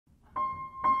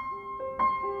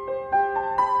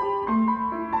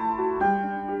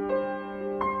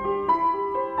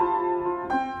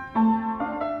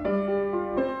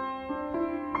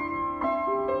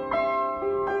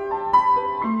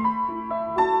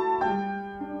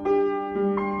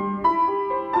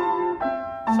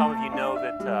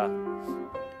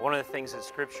things that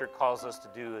Scripture calls us to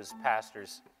do as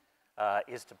pastors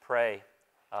is to pray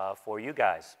for you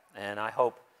guys. And I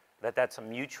hope that that's a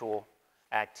mutual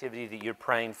activity, that you're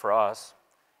praying for us.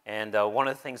 And one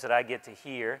of the things that I get to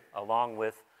hear, along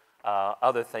with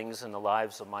other things in the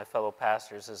lives of my fellow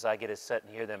pastors, is I get to sit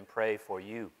and hear them pray for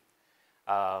you.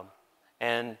 I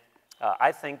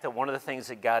think that one of the things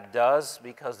that God does,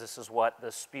 because this is what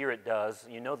the Spirit does,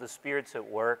 you know the Spirit's at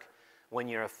work when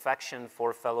your affection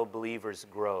for fellow believers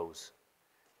grows,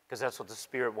 because that's what the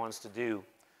Spirit wants to do.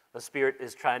 The Spirit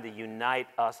is trying to unite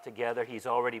us together. He's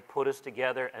already put us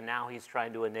together, and now He's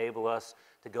trying to enable us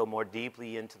to go more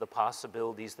deeply into the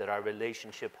possibilities that our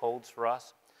relationship holds for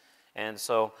us. And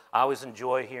so I always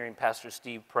enjoy hearing Pastor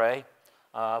Steve pray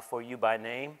for you by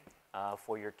name,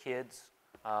 for your kids,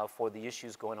 for the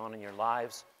issues going on in your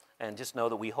lives, and just know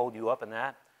that we hold you up in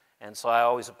that. And so I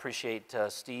always appreciate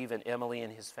Steve and Emily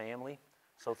and his family.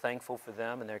 So thankful for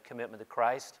them and their commitment to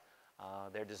Christ,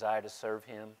 their desire to serve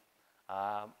Him.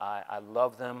 I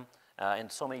love them in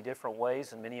so many different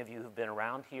ways, and many of you who've been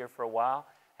around here for a while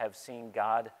have seen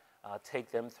God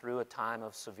take them through a time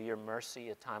of severe mercy,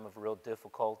 a time of real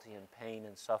difficulty and pain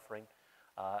and suffering.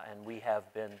 And we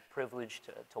have been privileged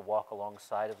to walk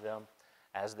alongside of them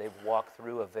as they've walked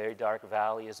through a very dark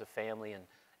valley as a family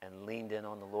and leaned in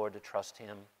on the Lord to trust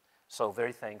Him. So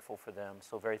very thankful for them,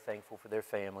 so very thankful for their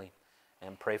family,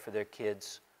 and pray for their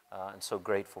kids, and so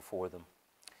grateful for them.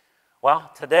 Well,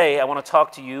 today I want to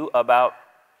talk to you about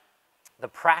the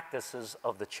practices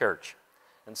of the church.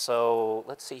 And so,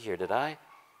 let's see here, did I?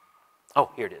 Oh,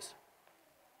 here it is.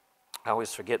 I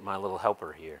always forget my little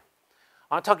helper here.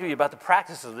 I want to talk to you about the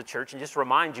practices of the church and just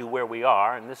remind you where we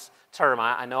are. And this term,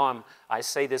 I know I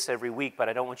say this every week, but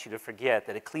I don't want you to forget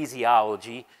that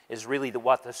ecclesiology is really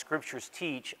what the Scriptures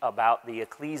teach about the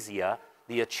ecclesia,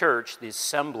 the church, the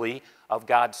assembly of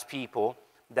God's people,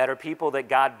 that are people that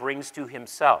God brings to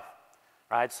Himself.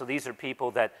 Right? So these are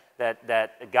people that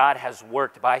God has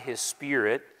worked by His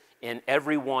Spirit in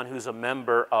everyone who's a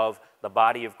member of the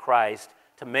body of Christ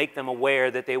to make them aware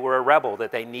that they were a rebel,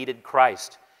 that they needed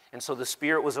Christ. And so the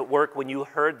Spirit was at work when you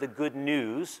heard the good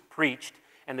news preached,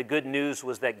 and the good news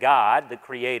was that God, the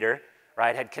Creator,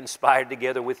 right, had conspired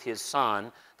together with His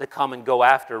Son to come and go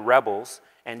after rebels,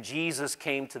 and Jesus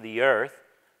came to the earth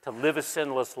to live a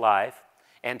sinless life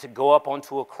and to go up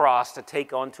onto a cross to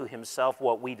take onto Himself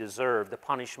what we deserve, the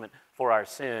punishment for our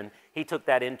sin. He took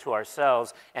that into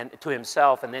ourselves and to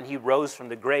Himself, and then He rose from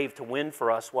the grave to win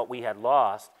for us what we had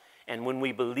lost. And when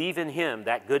we believe in Him,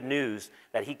 that good news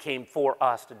that He came for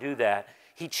us to do that,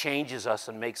 He changes us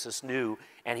and makes us new,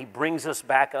 and He brings us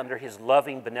back under His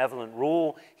loving, benevolent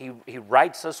rule. He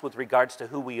rights us with regards to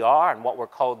who we are and what we're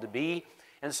called to be.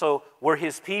 And so we're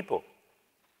His people.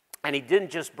 And He didn't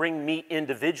just bring me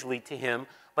individually to Him,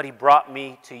 but He brought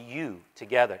me to you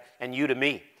together, and you to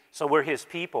me. So we're His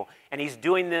people. And He's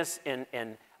doing this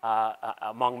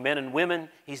among men and women.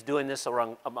 He's doing this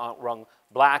among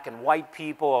black and white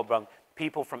people, among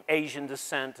people from Asian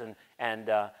descent and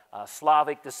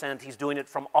Slavic descent. He's doing it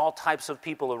from all types of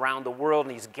people around the world,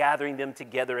 and He's gathering them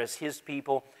together as His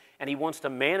people. And He wants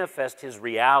to manifest His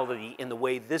reality in the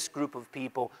way this group of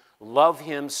people love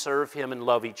Him, serve Him, and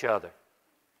love each other.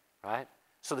 Right?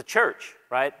 So the church,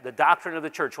 right? The doctrine of the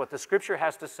church, what the Scripture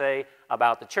has to say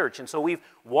about the church. And so we've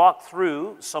walked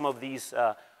through some of these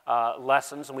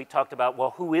lessons, and we talked about,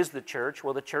 well, who is the church?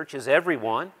 Well, the church is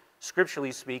everyone,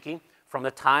 scripturally speaking, from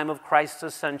the time of Christ's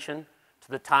ascension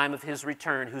to the time of His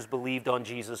return, who's believed on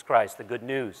Jesus Christ, the good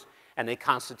news. And they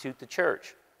constitute the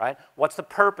church, right? What's the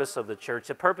purpose of the church?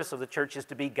 The purpose of the church is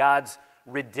to be God's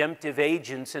redemptive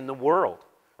agents in the world.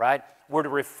 Right? We're to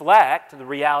reflect the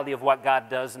reality of what God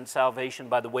does in salvation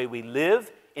by the way we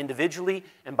live individually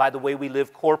and by the way we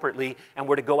live corporately. And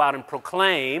we're to go out and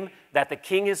proclaim that the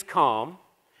King has come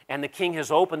and the King has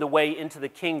opened a way into the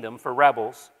kingdom for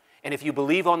rebels. And if you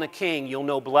believe on the King, you'll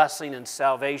know blessing and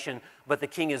salvation, but the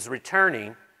King is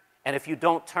returning. And if you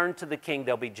don't turn to the King,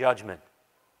 there'll be judgment.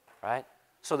 Right?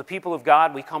 So the people of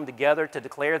God, we come together to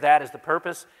declare that as the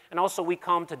purpose. And also we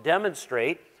come to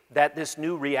demonstrate that this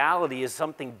new reality is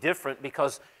something different,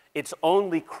 because it's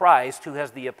only Christ who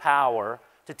has the power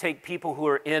to take people who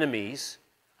are enemies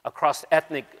across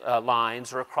ethnic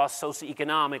lines or across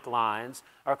socioeconomic lines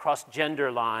or across gender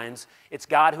lines. It's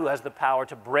God who has the power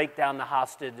to break down the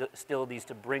hostilities,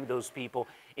 to bring those people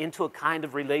into a kind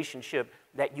of relationship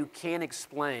that you can't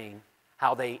explain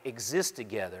how they exist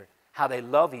together, how they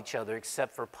love each other,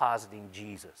 except for positing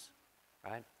Jesus.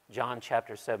 Right? John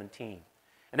chapter 17.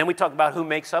 And then we talk about who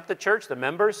makes up the church, the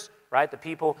members, right? The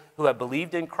people who have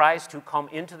believed in Christ, who come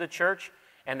into the church,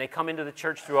 and they come into the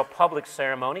church through a public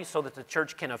ceremony so that the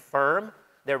church can affirm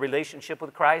their relationship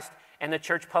with Christ. and the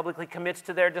church publicly commits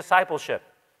to their discipleship.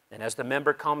 And as the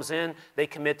member comes in, they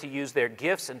commit to use their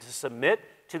gifts and to submit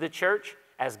to the church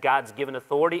as God's given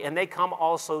authority, and they come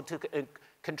also to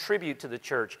contribute to the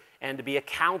church and to be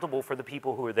accountable for the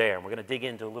people who are there. And we're going to dig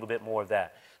into a little bit more of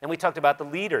that. Then we talked about the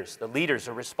leaders. The leaders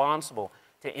are responsible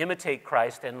to imitate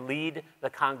Christ and lead the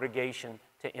congregation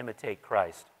to imitate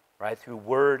Christ, right, through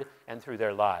word and through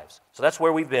their lives. So that's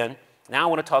where we've been. Now I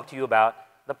want to talk to you about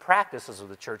the practices of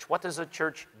the church. What does a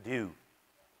church do?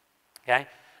 Okay?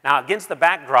 Now, against the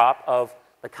backdrop of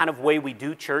the kind of way we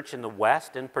do church in the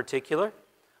West in particular,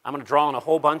 I'm going to draw on a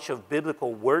whole bunch of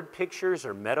biblical word pictures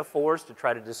or metaphors to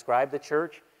try to describe the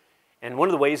church. And one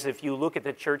of the ways, if you look at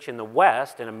the church in the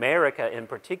West, in America in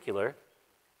particular,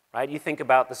 right, you think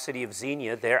about the city of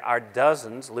Xenia, there are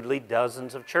dozens, literally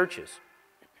dozens of churches.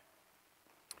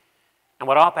 And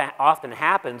what often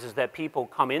happens is that people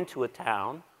come into a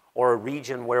town or a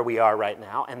region where we are right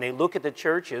now, and they look at the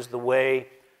churches the way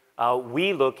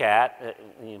we look at,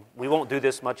 we won't do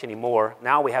this much anymore.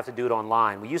 Now we have to do it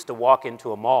online. We used to walk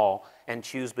into a mall and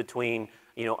choose between,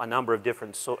 a number of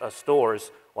different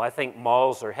stores. Well, I think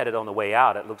malls are headed on the way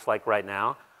out, it looks like right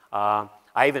now.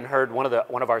 I even heard one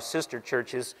of our sister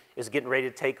churches is getting ready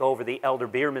to take over the Elder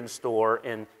Bierman store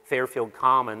in Fairfield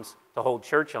Commons to hold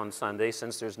church on Sunday,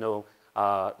 since there's no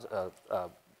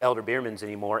Elder Biermans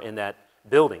anymore in that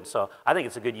building. So I think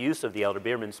it's a good use of the Elder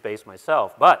Bierman space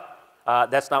myself, but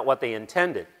that's not what they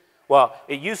intended. Well,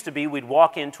 it used to be we'd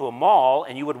walk into a mall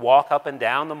and you would walk up and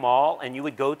down the mall and you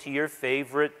would go to your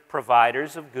favorite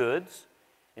providers of goods,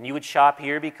 and you would shop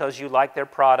here because you like their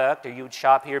product, or you would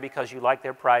shop here because you like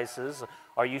their prices,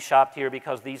 or you shopped here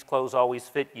because these clothes always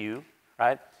fit you,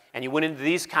 right? And you went into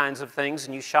these kinds of things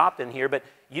and you shopped in here, but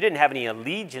you didn't have any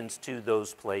allegiance to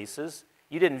those places.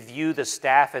 You didn't view the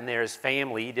staff in there as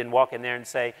family. You didn't walk in there and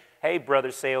say, hey,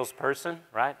 brother salesperson,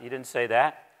 right? You didn't say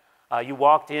that. You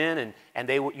walked in and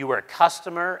you were a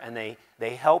customer, and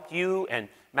they helped you. And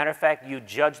matter of fact, you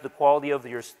judged the quality of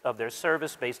their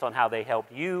service based on how they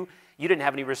helped you. You didn't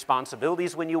have any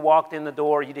responsibilities when you walked in the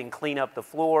door. You didn't clean up the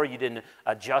floor. You didn't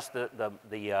adjust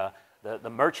the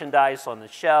merchandise on the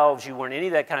shelves. You weren't any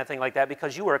of that kind of thing like that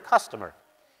because you were a customer.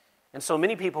 And so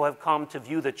many people have come to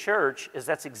view the church as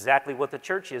that's exactly what the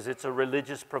church is. It's a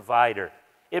religious provider.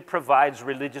 It provides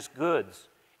religious goods.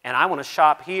 And I want to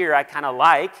shop here. I kind of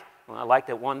like. Well, I liked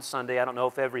it one Sunday. I don't know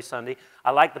if every Sunday.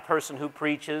 I like the person who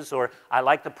preaches, or I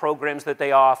like the programs that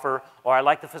they offer, or I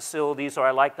like the facilities, or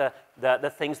I like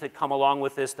the things that come along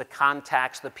with this, the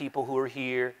contacts, the people who are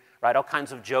here, right? All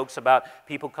kinds of jokes about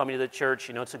people coming to the church.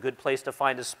 It's a good place to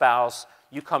find a spouse.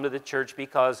 You come to the church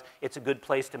because it's a good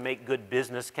place to make good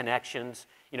business connections.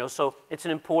 So it's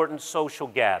an important social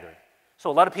gathering. So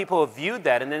a lot of people have viewed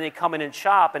that, and then they come in and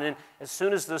shop, and then as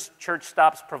soon as this church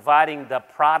stops providing the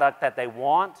product that they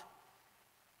want,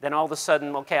 then all of a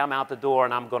sudden, okay, I'm out the door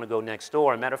and I'm going to go next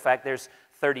door. As a matter of fact, there's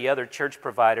 30 other church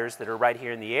providers that are right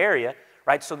here in the area,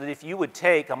 right? So that if you would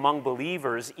take among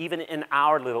believers, even in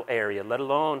our little area, let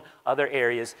alone other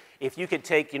areas, if you could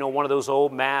take, one of those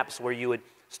old maps where you would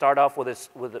start off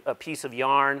with a piece of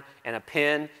yarn and a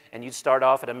pen, and you'd start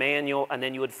off at a manual, and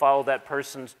then you would follow that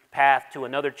person's path to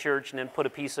another church and then put a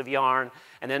piece of yarn,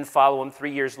 and then follow them 3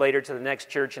 years later to the next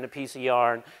church and a piece of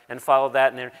yarn, and follow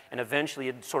that, and eventually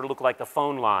it'd sort of look like the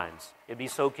phone lines. It'd be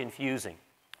so confusing,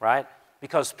 right?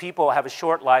 Because people have a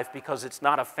short life because it's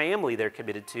not a family they're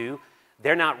committed to.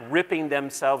 They're not ripping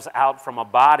themselves out from a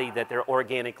body that they're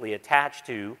organically attached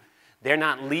to. They're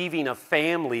not leaving a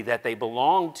family that they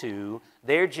belong to.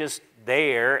 They're just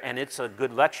there, and it's a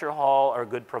good lecture hall or a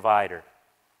good provider,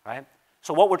 right?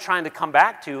 So what we're trying to come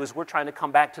back to is we're trying to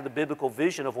come back to the biblical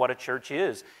vision of what a church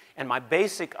is. And my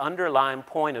basic underlying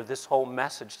point of this whole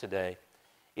message today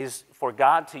is for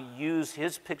God to use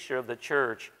His picture of the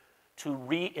church to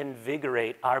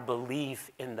reinvigorate our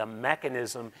belief in the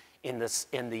mechanism, in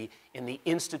the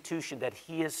institution that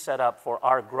He has set up for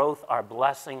our growth, our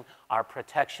blessing, our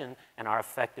protection, and our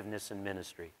effectiveness in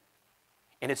ministry.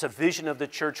 And it's a vision of the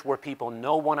church where people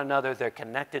know one another, they're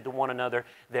connected to one another,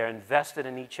 they're invested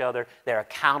in each other, they're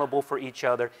accountable for each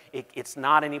other. It's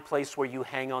not any place where you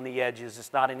hang on the edges.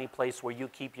 It's not any place where you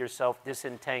keep yourself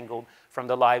disentangled from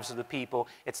the lives of the people.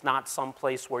 It's not some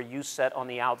place where you sit on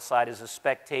the outside as a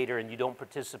spectator and you don't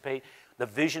participate. The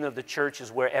vision of the church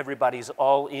is where everybody's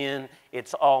all in,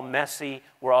 it's all messy,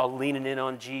 we're all leaning in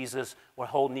on Jesus, we're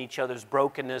holding each other's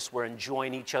brokenness, we're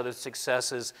enjoying each other's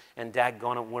successes, and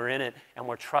daggone it, we're in it, and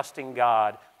we're trusting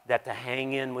God that to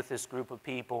hang in with this group of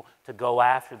people, to go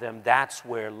after them, that's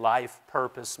where life,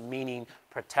 purpose, meaning,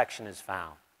 protection is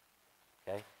found.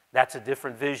 Okay? That's a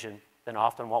different vision than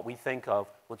often what we think of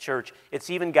with church. It's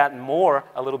even gotten more,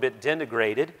 a little bit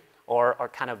denigrated. or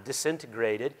kind of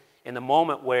disintegrated in the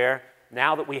moment where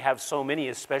now that we have so many,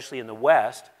 especially in the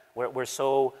West, where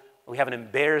we have an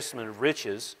embarrassment of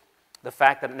riches, the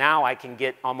fact that now I can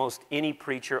get almost any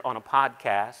preacher on a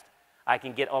podcast, I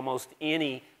can get almost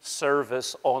any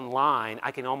service online,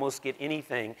 I can almost get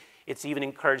anything. It's even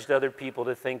encouraged other people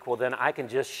to think, well, then I can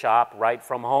just shop right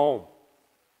from home.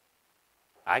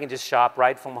 I can just shop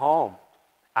right from home.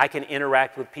 I can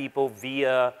interact with people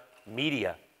via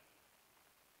media.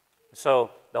 So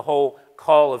the whole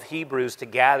call of Hebrews to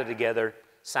gather together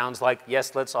sounds like,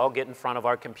 yes, let's all get in front of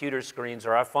our computer screens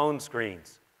or our phone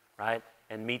screens, right,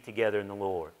 and meet together in the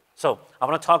Lord. So I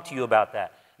want to talk to you about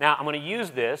that. Now, I'm going to use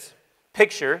this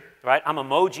picture, right? I'm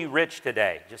emoji rich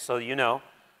today, just so you know.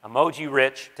 Emoji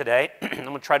rich today. I'm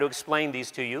going to try to explain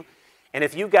these to you. And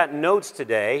if you've got notes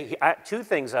today, two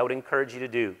things I would encourage you to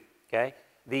do, okay?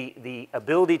 The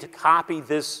ability to copy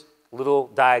this little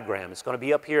diagram. It's going to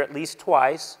be up here at least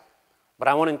twice, but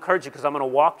I want to encourage you because I'm going to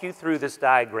walk you through this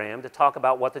diagram to talk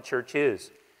about what the church is.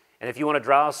 And if you want to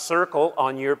draw a circle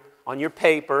on your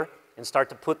paper and start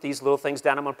to put these little things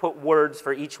down, I'm going to put words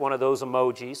for each one of those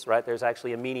emojis, right? There's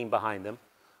actually a meaning behind them.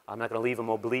 I'm not going to leave them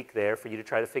oblique there for you to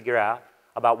try to figure out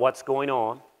about what's going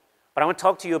on. But I want to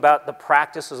talk to you about the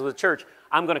practices of the church.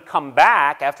 I'm going to come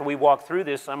back after we walk through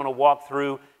this. I'm going to walk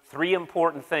through three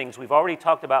important things. We've already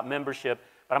talked about membership,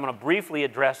 but I'm going to briefly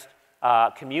address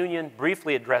communion,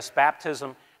 briefly address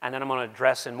baptism, and then I'm going to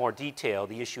address in more detail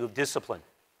the issue of discipline.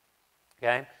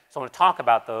 Okay? So I'm going to talk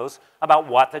about those, about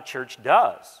what the church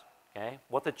does. Okay?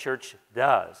 What the church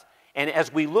does. And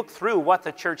as we look through what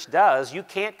the church does, you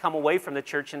can't come away from the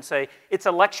church and say, it's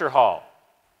a lecture hall.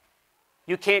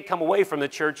 You can't come away from the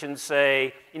church and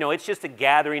say, you know, it's just a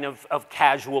gathering of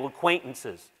casual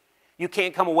acquaintances. You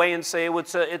can't come away and say, well,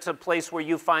 it's a place where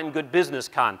you find good business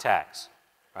contacts,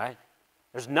 right?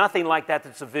 There's nothing like that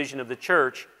that's a vision of the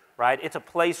church, right? It's a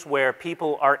place where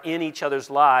people are in each other's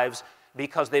lives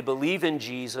because they believe in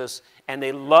Jesus and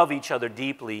they love each other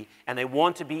deeply and they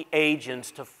want to be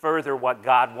agents to further what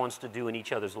God wants to do in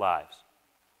each other's lives,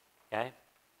 okay?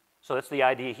 So that's the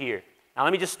idea here. Now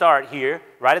let me just start here,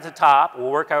 right at the top.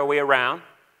 We'll work our way around.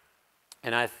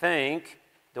 And I think,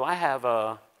 do I have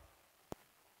a,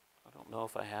 I don't know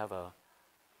if I have a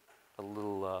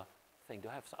little thing. Do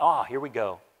I have, oh, here we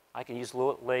go. I can use a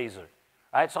little laser.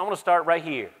 All right, so I'm going to start right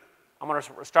here. I'm going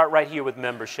to start right here with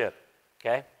membership,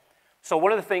 okay? So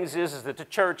one of the things is that the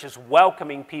church is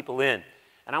welcoming people in.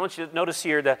 And I want you to notice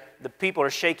here that the people are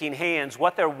shaking hands.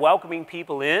 What they're welcoming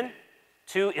people in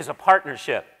to is a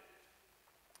partnership.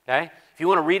 Okay? If you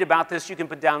want to read about this, you can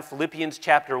put down Philippians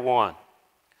chapter 1.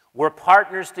 We're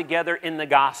partners together in the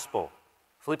gospel.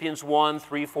 Philippians 1,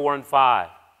 3, 4, and 5.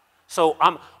 So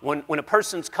when a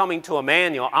person's coming to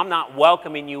Emmanuel, I'm not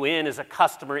welcoming you in as a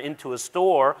customer into a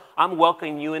store. I'm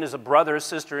welcoming you in as a brother or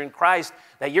sister in Christ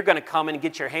that you're going to come in and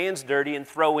get your hands dirty and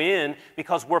throw in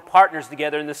because we're partners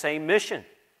together in the same mission.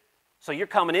 So you're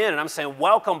coming in and I'm saying,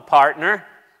 welcome, partner.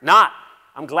 Not,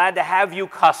 I'm glad to have you,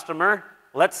 customer.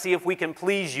 Let's see if we can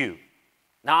please you.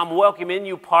 Now I'm welcoming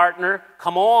you, partner.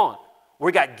 Come on.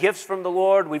 We got gifts from the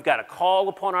Lord. We've got a call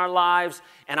upon our lives,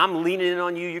 and I'm leaning in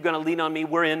on you. You're going to lean on me.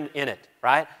 We're in it,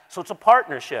 right? So it's a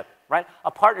partnership, right? A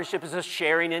partnership is a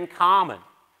sharing in common.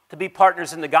 To be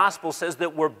partners in the gospel says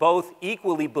that we're both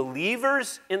equally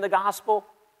believers in the gospel.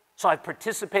 So I've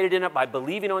participated in it by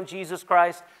believing on Jesus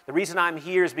Christ. The reason I'm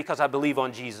here is because I believe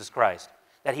on Jesus Christ.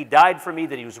 That He died for me,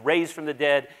 that He was raised from the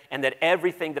dead, and that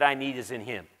everything that I need is in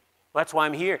Him. Well, that's why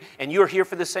I'm here. And you're here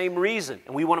for the same reason.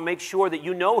 And we want to make sure that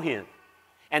you know Him.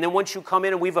 And then once you come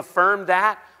in and we've affirmed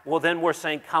that, well, then we're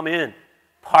saying, come in,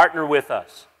 partner with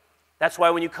us. That's why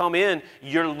when you come in,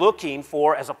 you're looking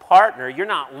for, as a partner, you're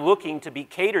not looking to be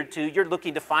catered to. You're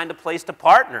looking to find a place to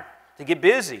partner, to get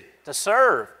busy, to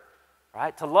serve,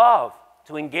 right? To love,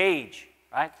 to engage,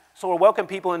 right? So we're welcoming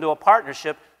people into a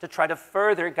partnership to try to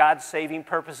further God's saving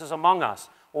purposes among us.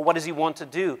 Well, what does He want to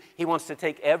do? He wants to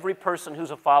take every person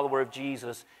who's a follower of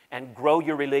Jesus and grow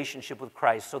your relationship with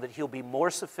Christ so that He'll be more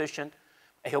sufficient,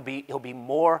 He'll be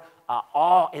more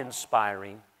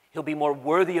awe-inspiring, He'll be more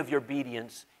worthy of your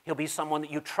obedience, He'll be someone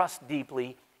that you trust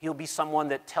deeply, He'll be someone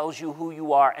that tells you who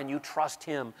you are and you trust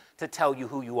Him to tell you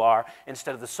who you are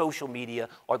instead of the social media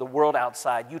or the world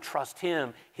outside. You trust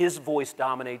Him. His voice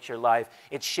dominates your life.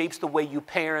 It shapes the way you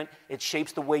parent. It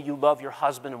shapes the way you love your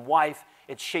husband and wife.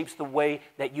 It shapes the way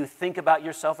that you think about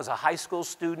yourself as a high school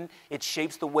student. It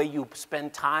shapes the way you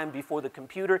spend time before the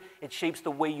computer. It shapes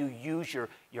the way you use your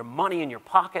money in your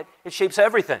pocket. It shapes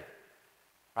everything,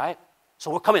 right? So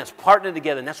we're coming as partners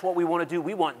together, and that's what we want to do.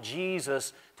 We want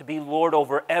Jesus to be Lord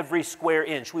over every square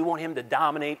inch. We want Him to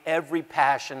dominate every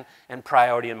passion and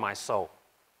priority in my soul.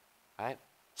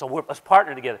 So let's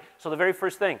partner together. So the very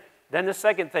first thing. Then the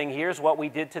second thing here is what we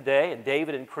did today, and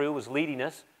David and crew was leading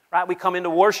us. Right? We come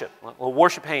into worship. Well,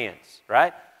 worship hands,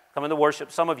 right? Come into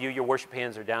worship. Some of you, your worship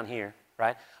hands are down here,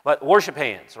 right? But worship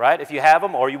hands, right? If you have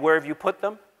them or wherever you put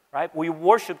them, right? We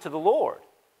worship to the Lord.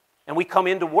 And we come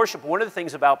into worship. One of the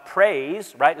things about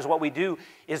praise, right, is what we do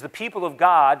is the people of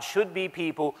God should be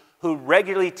people who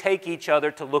regularly take each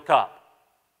other to look up.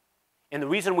 And the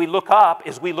reason we look up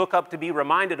is we look up to be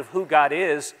reminded of who God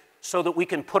is so that we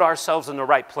can put ourselves in the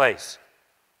right place,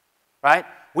 right?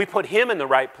 We put Him in the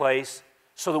right place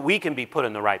so that we can be put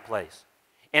in the right place.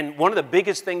 And one of the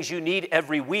biggest things you need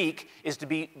every week is to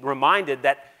be reminded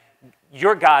that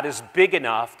your God is big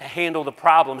enough to handle the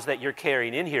problems that you're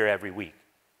carrying in here every week.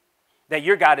 That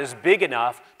your God is big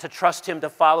enough to trust Him to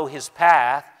follow His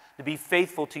path, to be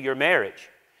faithful to your marriage.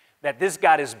 That this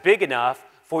God is big enough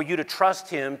for you to trust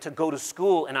Him to go to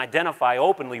school and identify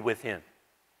openly with Him.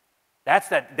 That's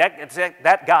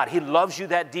that God. He loves you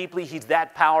that deeply. He's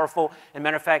that powerful. As a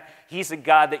matter of fact, He's a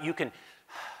God that you can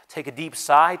take a deep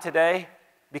sigh today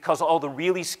because all the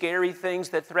really scary things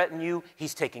that threaten you,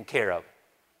 He's taking care of.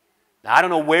 Now, I don't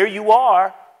know where you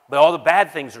are, but all the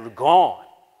bad things are gone.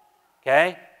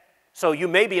 Okay? So you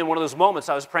may be in one of those moments.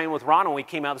 I was praying with Ron when we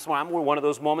came out this morning. We're one of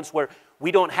those moments where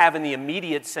we don't have in the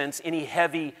immediate sense any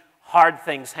heavy, hard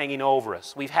things hanging over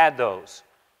us. We've had those.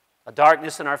 A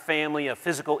darkness in our family, a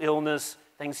physical illness,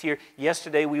 things here.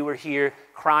 Yesterday we were here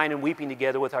crying and weeping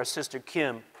together with our sister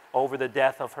Kim over the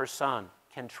death of her son,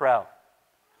 Kentrell.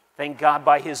 Thank God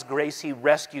by His grace He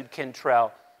rescued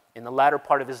Kentrell in the latter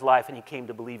part of his life, and he came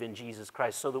to believe in Jesus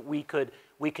Christ so that we could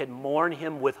mourn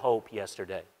him with hope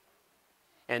yesterday.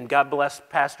 And God bless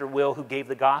Pastor Will, who gave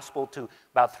the gospel to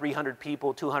about 300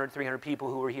 people, 200, 300 people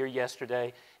who were here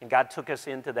yesterday. And God took us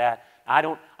into that.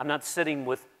 I'm not sitting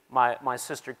with my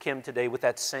sister Kim today with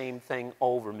that same thing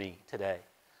over me today.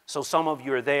 So some of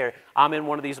you are there. I'm in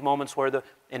one of these moments where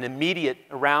an immediate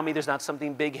around me, there's not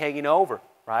something big hanging over,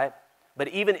 right? But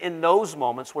even in those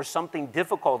moments where something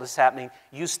difficult is happening,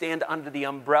 you stand under the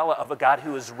umbrella of a God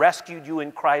who has rescued you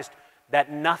in Christ,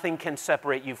 that nothing can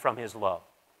separate you from His love.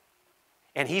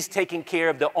 And He's taking care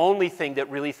of the only thing that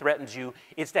really threatens you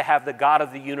is to have the God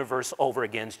of the universe over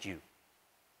against you.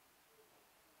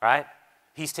 Right?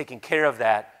 He's taking care of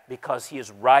that because He has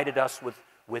righted us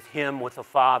with Him, with the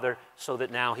Father, so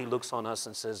that now He looks on us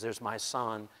and says, there's my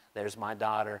son, there's my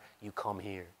daughter, you come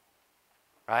here.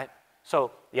 Right?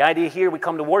 So the idea here, we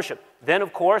come to worship. Then,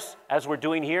 of course, as we're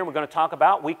doing here, we're going to talk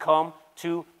about, we come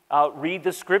to read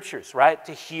the Scriptures, right?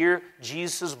 To hear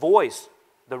Jesus' voice,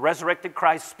 the resurrected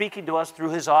Christ speaking to us through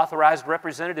His authorized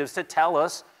representatives to tell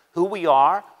us who we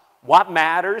are, what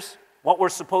matters, what we're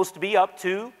supposed to be up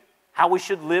to, how we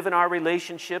should live in our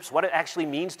relationships, what it actually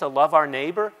means to love our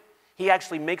neighbor. He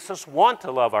actually makes us want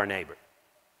to love our neighbor.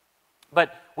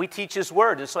 But we teach His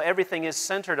Word, and so everything is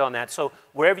centered on that. So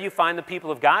wherever you find the people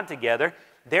of God together,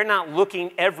 they're not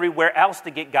looking everywhere else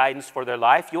to get guidance for their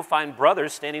life. You'll find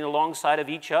brothers standing alongside of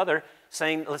each other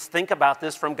saying, let's think about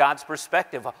this from God's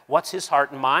perspective. What's His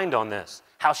heart and mind on this?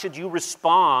 How should you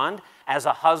respond as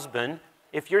a husband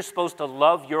if you're supposed to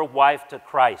love your wife to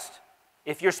Christ?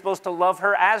 If you're supposed to love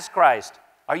her as Christ?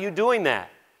 Are you doing that?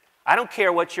 I don't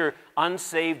care what your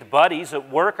unsaved buddies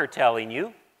at work are telling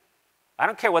you. I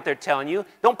don't care what they're telling you.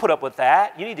 Don't put up with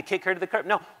that. You need to kick her to the curb.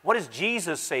 No, what does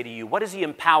Jesus say to you? What has He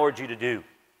empowered you to do?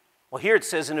 Well, here it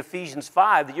says in Ephesians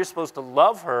 5 that you're supposed to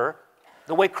love her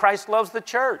the way Christ loves the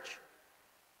church.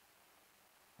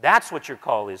 That's what your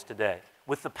call is today,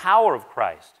 with the power of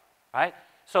Christ, right?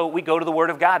 So we go to the Word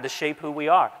of God to shape who we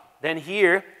are. Then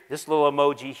here, this little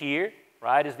emoji here,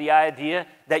 right, is the idea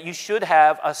that you should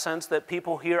have a sense that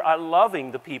people here are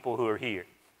loving the people who are here.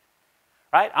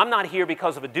 Right? I'm not here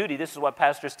because of a duty. This is what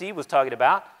Pastor Steve was talking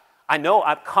about. I know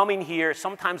I'm coming here.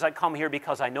 Sometimes I come here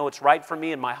because I know it's right for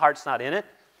me and my heart's not in it.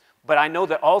 But I know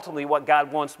that ultimately what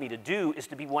God wants me to do is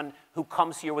to be one who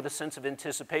comes here with a sense of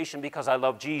anticipation because I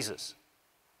love Jesus.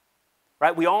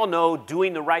 Right? We all know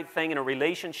doing the right thing in a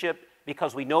relationship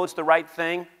because we know it's the right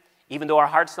thing, even though our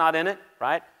heart's not in it.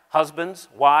 Right? Husbands,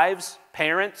 wives,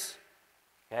 parents,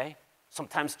 okay?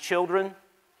 Sometimes children.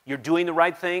 You're doing the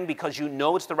right thing because you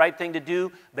know it's the right thing to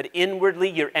do, but inwardly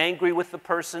you're angry with the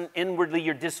person, inwardly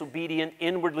you're disobedient,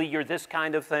 inwardly you're this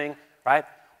kind of thing, right?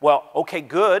 Well, okay,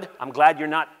 good. I'm glad you're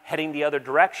not heading the other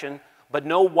direction, but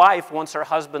no wife wants her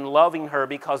husband loving her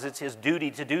because it's his duty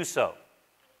to do so.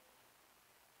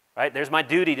 Right? There's my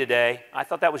duty today. I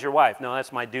thought that was your wife. No,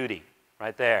 that's my duty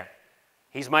right there.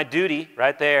 He's my duty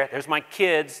right there. There's my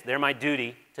kids. They're my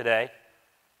duty today.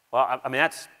 Well, I mean,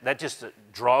 that just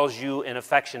draws you in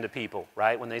affection to people,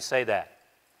 right, when they say that.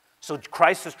 So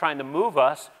Christ is trying to move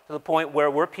us to the point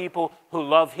where we're people who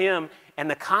love him, and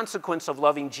the consequence of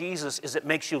loving Jesus is it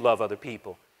makes you love other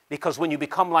people. Because when you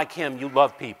become like him, you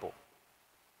love people.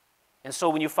 And so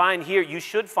when you find here, you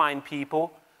should find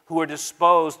people who are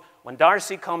disposed. When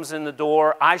Darcy comes in the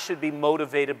door, I should be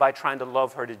motivated by trying to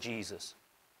love her to Jesus.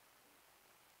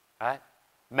 Right?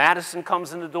 Madison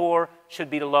comes in the door, should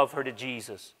be to love her to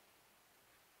Jesus.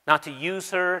 Not to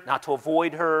use her, not to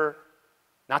avoid her,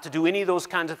 not to do any of those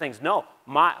kinds of things. No,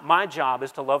 my job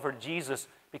is to love her to Jesus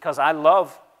because I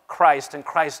love Christ and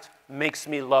Christ makes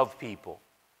me love people.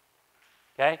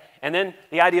 Okay? And then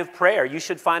the idea of prayer. You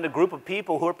should find a group of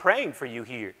people who are praying for you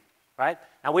here. Right?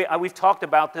 Now, we've talked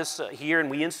about this here, and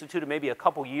we instituted maybe a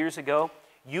couple years ago.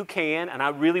 You can, and I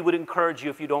really would encourage you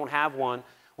if you don't have one,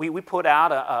 we put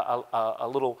out a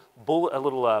little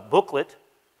booklet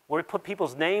where we put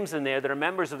people's names in there that are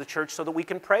members of the church so that we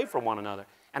can pray for one another.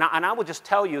 And I will just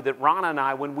tell you that Ron and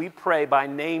I, when we pray by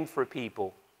name for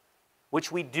people,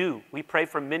 which we do, we pray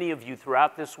for many of you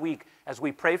throughout this week, as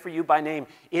we pray for you by name,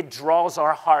 it draws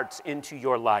our hearts into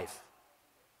your life.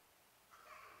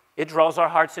 It draws our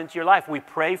hearts into your life. We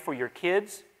pray for your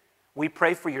kids. We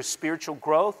pray for your spiritual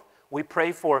growth. We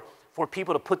pray for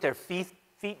people to put their feet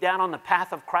down on the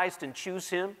path of Christ and choose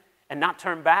him and not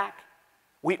turn back.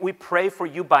 We pray for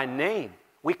you by name.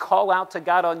 We call out to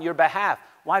God on your behalf.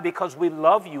 Why? Because we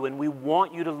love you and we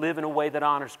want you to live in a way that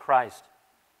honors Christ.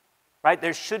 Right?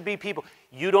 There should be people.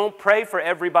 You don't pray for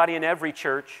everybody in every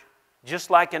church. Just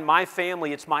like in my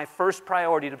family, it's my first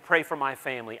priority to pray for my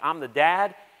family. I'm the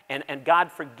dad, and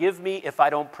God forgive me if I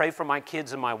don't pray for my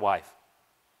kids and my wife.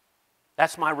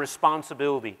 That's my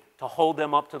responsibility, to hold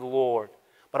them up to the Lord.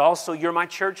 But also, you're my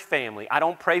church family. I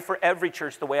don't pray for every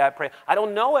church the way I pray. I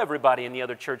don't know everybody in the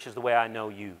other churches the way I know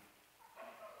you.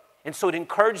 And so it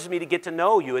encourages me to get to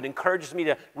know you. It encourages me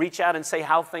to reach out and say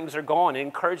how things are going. It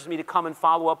encourages me to come and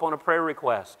follow up on a prayer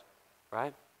request,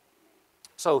 right?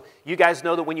 So you guys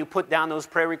know that when you put down those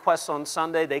prayer requests on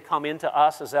Sunday, they come into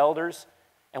us as elders,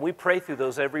 and we pray through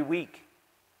those every week.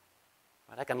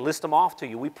 Right? I can list them off to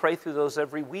you. We pray through those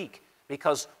every week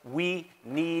because we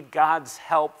need God's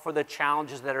help for the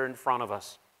challenges that are in front of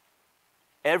us.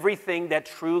 Everything that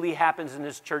truly happens in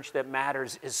this church that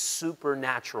matters is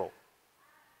supernatural.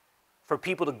 For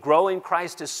people to grow in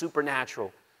Christ is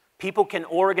supernatural. People can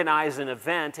organize an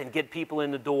event and get people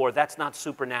in the door. That's not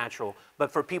supernatural.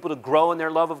 But for people to grow in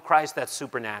their love of Christ, that's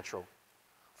supernatural.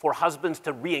 For husbands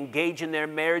to re-engage in their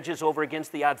marriages over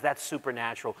against the odds, that's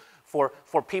supernatural. For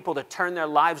people to turn their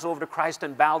lives over to Christ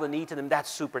and bow the knee to them, that's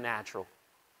supernatural.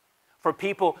 For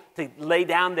people to lay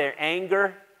down their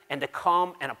anger and to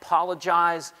come and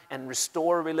apologize and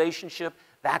restore a relationship,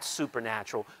 that's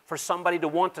supernatural. For somebody to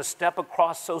want to step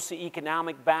across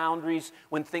socioeconomic boundaries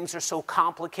when things are so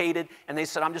complicated and they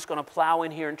said, I'm just going to plow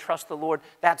in here and trust the Lord,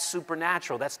 that's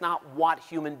supernatural. That's not what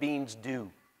human beings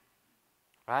do,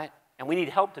 right? And we need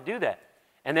help to do that.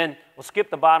 And then we'll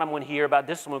skip the bottom one here about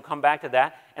discipline. We'll come back to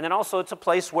that. And then also it's a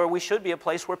place where we should be a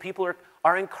place where people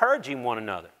are encouraging one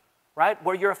another, right?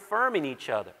 Where you're affirming each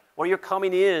other, where you're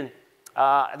coming in.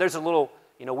 There's a little...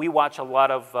 You know, we watch a lot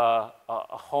of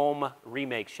home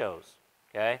remake shows,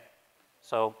 okay?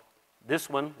 So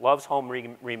this one loves home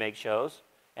remake shows,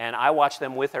 and I watch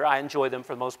them with her. I enjoy them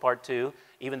for the most part, too,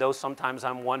 even though sometimes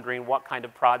I'm wondering what kind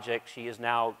of project she is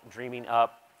now dreaming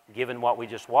up, given what we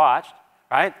just watched,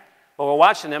 right? But we're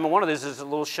watching them, and one of these is a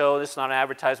little show. This is not an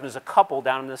advertisement. It's a couple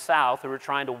down in the South who are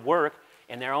trying to work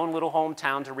in their own little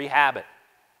hometown to rehab it,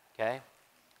 okay?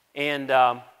 And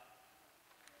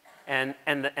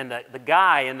the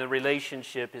guy in the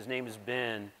relationship, his name is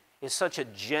Ben, is such a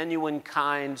genuine,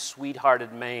 kind,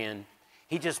 sweethearted man.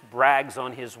 He just brags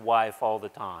on his wife all the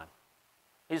time.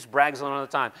 He just brags on her all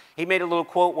the time. He made a little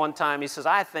quote one time. He says,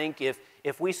 I think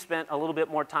if we spent a little bit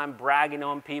more time bragging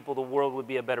on people, the world would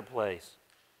be a better place.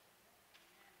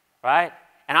 Right?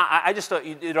 And I just thought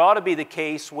it ought to be the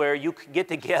case where you could get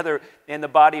together in the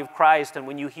body of Christ, and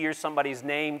when you hear somebody's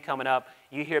name coming up,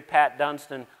 you hear Pat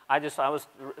Dunstan. I was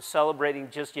celebrating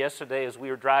just yesterday as we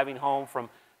were driving home from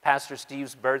Pastor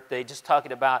Steve's birthday, just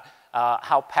talking about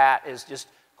how Pat is just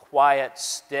quiet,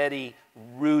 steady,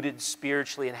 rooted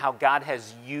spiritually, and how God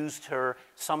has used her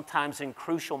sometimes in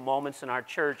crucial moments in our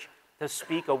church to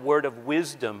speak a word of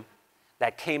wisdom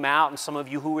that came out, and some of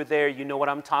you who were there, you know what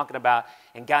I'm talking about,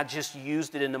 and God just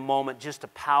used it in the moment just to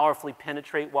powerfully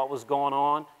penetrate what was going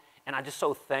on, and I'm just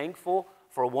so thankful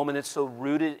for a woman that's so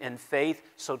rooted in faith,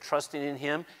 so trusting in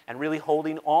Him, and really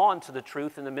holding on to the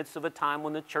truth in the midst of a time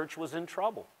when the church was in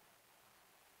trouble.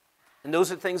 And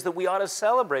those are things that we ought to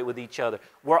celebrate with each other.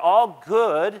 We're all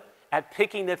good at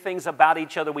picking the things about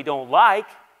each other we don't like.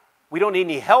 We don't need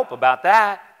any help about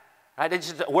that.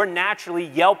 Right? We're naturally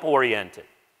Yelp-oriented,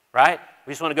 right?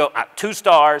 We just want to go 2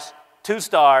 stars, 2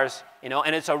 stars,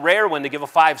 and it's a rare one to give a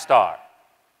 5-star.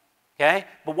 Okay?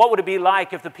 But what would it be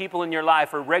like if the people in your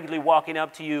life are regularly walking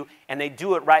up to you and they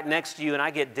do it right next to you, and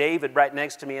I get David right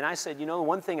next to me, and I said,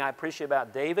 one thing I appreciate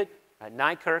about David, at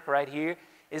Nykirk right here,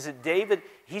 is that David,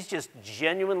 he's just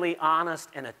genuinely honest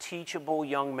and a teachable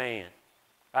young man.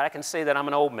 Right? I can say that I'm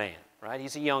an old man, right?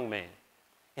 He's a young man.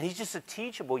 And he's just a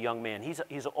teachable young man.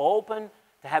 He's open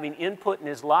to having input in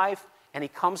his life, and he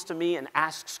comes to me and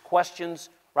asks questions,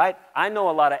 right? I know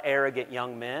a lot of arrogant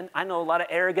young men. I know a lot of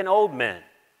arrogant old men.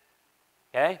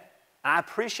 Okay? And I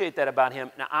appreciate that about him.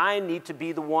 Now, I need to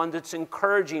be the one that's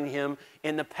encouraging him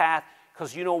in the path,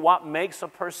 because you know what makes a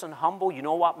person humble? You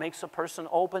know what makes a person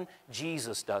open?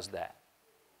 Jesus does that.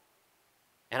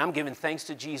 And I'm giving thanks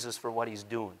to Jesus for what he's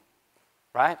doing,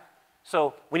 right?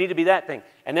 So we need to be that thing.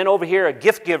 And then over here are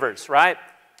gift givers, right?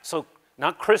 So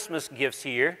not Christmas gifts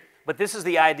here, but this is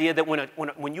the idea that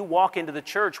when you walk into the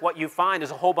church, what you find is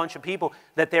a whole bunch of people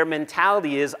that their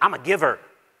mentality is, I'm a giver.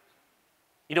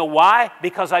 You know why?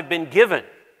 Because I've been given.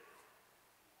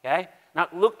 Okay? Now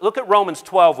look at Romans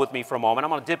 12 with me for a moment. I'm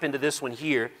going to dip into this one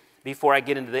here before I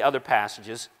get into the other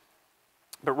passages.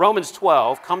 But Romans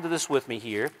 12, come to this with me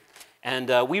here.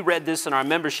 And we read this in our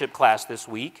membership class this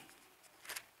week.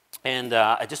 And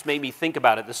it just made me think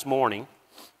about it this morning.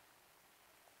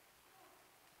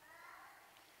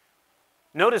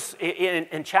 Notice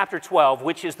in chapter 12,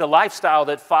 which is the lifestyle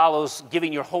that follows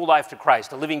giving your whole life to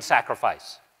Christ, a living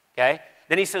sacrifice. Okay?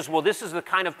 Then he says, well, this is the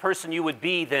kind of person you would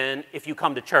be then if you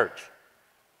come to church.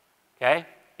 Okay?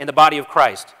 In the body of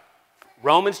Christ.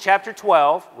 Romans chapter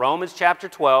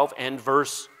 12 and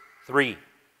verse 3.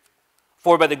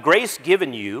 For by the grace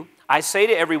given you, I say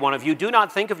to every one of you, do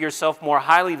not think of yourself more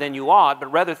highly than you ought, but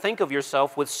rather think of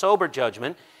yourself with sober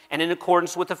judgment and in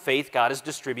accordance with the faith God has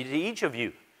distributed to each of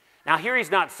you. Now here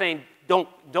he's not saying,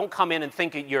 don't come in and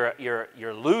think you're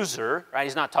a loser, right?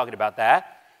 He's not talking about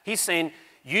that. He's saying,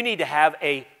 you need to have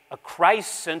a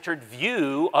Christ-centered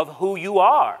view of who you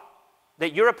are.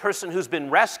 That you're a person who's been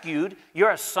rescued, you're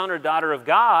a son or daughter of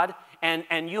God,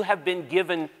 and you have been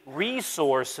given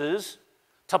resources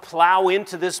to plow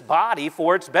into this body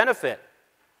for its benefit.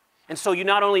 And so you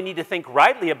not only need to think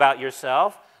rightly about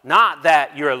yourself, not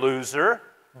that you're a loser,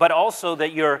 but also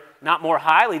that you're not more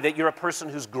highly, that you're a person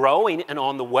who's growing and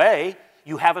on the way.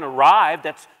 You haven't arrived,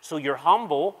 so you're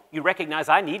humble. You recognize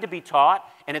I need to be taught,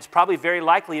 and it's probably very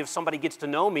likely if somebody gets to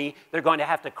know me, they're going to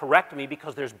have to correct me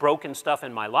because there's broken stuff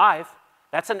in my life.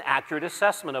 That's an accurate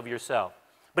assessment of yourself.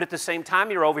 But at the same time,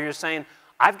 you're over here saying,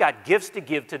 I've got gifts to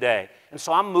give today, and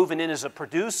so I'm moving in as a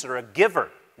producer, a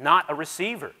giver, not a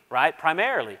receiver, right,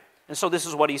 primarily. And so this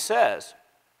is what he says.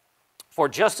 For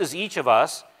just as each of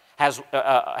us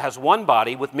has one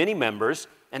body with many members,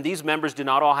 and these members do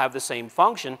not all have the same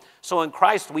function, so in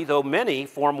Christ we, though many,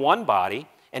 form one body,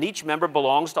 and each member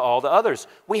belongs to all the others.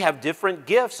 We have different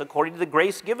gifts according to the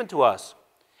grace given to us.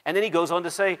 And then he goes on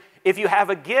to say, if you have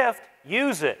a gift,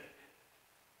 use it.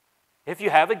 If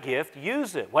you have a gift,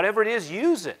 use it. Whatever it is,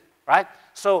 use it, right?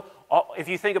 So if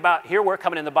you think about here, we're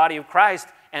coming in the body of Christ,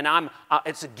 and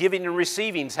it's a giving and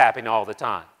receiving's happening all the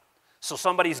time. So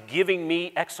somebody's giving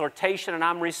me exhortation, and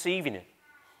I'm receiving it.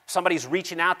 Somebody's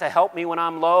reaching out to help me when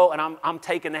I'm low, and I'm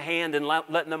taking the hand and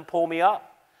letting them pull me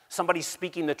up. Somebody's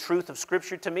speaking the truth of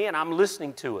Scripture to me, and I'm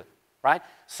listening to it, right?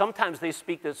 Sometimes they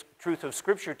speak the truth of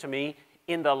Scripture to me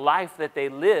in the life that they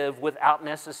live without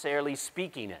necessarily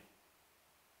speaking it.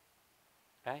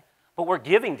 Okay? But we're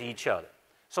giving to each other.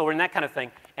 So we're in that kind of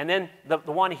thing. And then the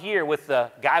one here with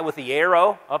the guy with the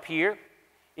arrow up here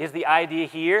is the idea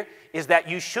here is that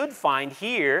you should find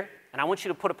here, and I want you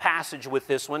to put a passage with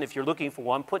this one if you're looking for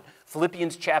one. Put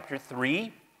Philippians chapter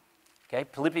 3. Okay,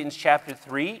 Philippians chapter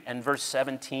 3 and verse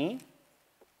 17.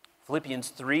 Philippians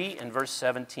 3 and verse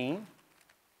 17.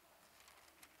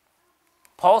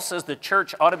 Paul says the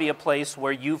church ought to be a place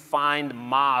where you find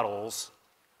models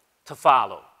to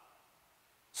follow.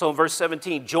 So in verse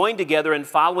 17, join together in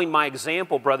following my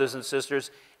example, brothers and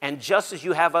sisters, and just as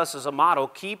you have us as a model,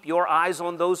 keep your eyes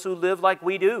on those who live like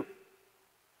we do.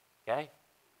 Okay?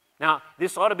 Now,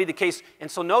 this ought to be the case. And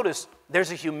so notice,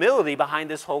 there's a humility behind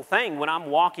this whole thing. When I'm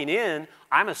walking in,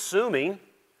 I'm assuming,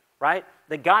 right,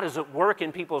 that God is at work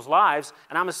in people's lives,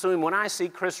 and I'm assuming when I see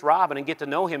Chris Robin and get to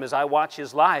know him as I watch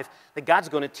his life, that God's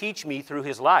going to teach me through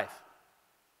his life.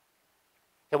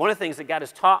 And one of the things that God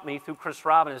has taught me through Chris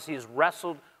Robin is he has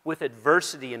wrestled with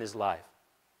adversity in his life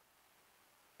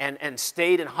and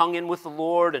stayed and hung in with the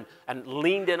Lord and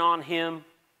leaned in on him,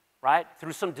 right,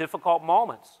 through some difficult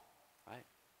moments, right?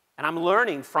 And I'm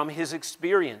learning from his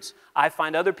experience. I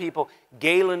find other people,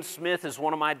 Galen Smith is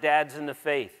one of my dads in the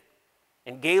faith.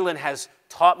 And Galen has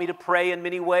taught me to pray in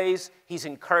many ways. He's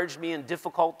encouraged me in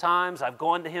difficult times. I've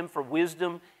gone to him for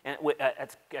wisdom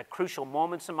at crucial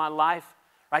moments in my life,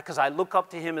 right? Because I look up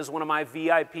to him as one of my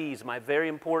VIPs, my very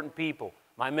important people,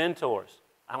 my mentors.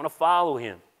 I want to follow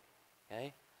him,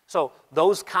 okay? So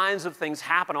those kinds of things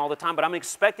happen all the time, but I'm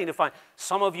expecting to find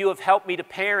some of you have helped me to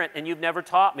parent and you've never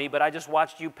taught me, but I just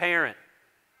watched you parent,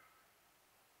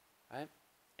 right?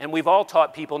 And we've all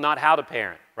taught people not how to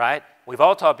parent, right? We've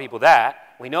all taught people that.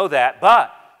 We know that,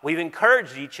 but we've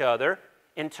encouraged each other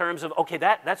in terms of, okay,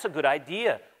 that's a good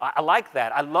idea. I like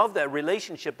that. I love that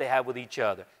relationship they have with each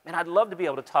other. Man, I'd love to be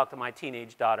able to talk to my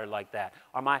teenage daughter like that,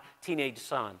 or my teenage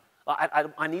son.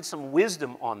 I need some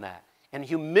wisdom on that. And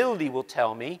humility will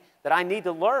tell me that I need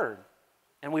to learn.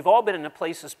 And we've all been in a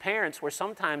place as parents where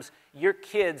sometimes your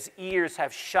kids' ears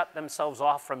have shut themselves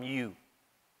off from you.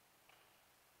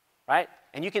 Right?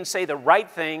 And you can say the right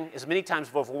thing as many times,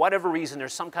 but for whatever reason,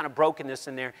 there's some kind of brokenness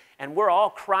in there. And we're all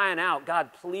crying out, God,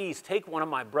 please take one of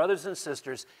my brothers and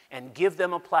sisters and give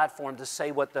them a platform to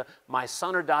say what my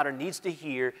son or daughter needs to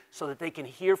hear so that they can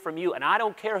hear from you. And I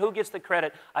don't care who gets the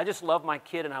credit. I just love my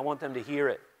kid and I want them to hear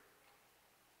it.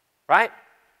 Right?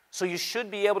 So you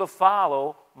should be able to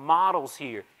follow models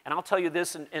here. And I'll tell you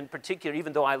this in particular,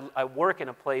 even though I work in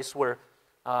a place where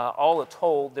all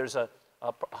told there's a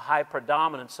high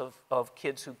predominance of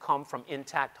kids who come from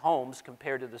intact homes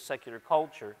compared to the secular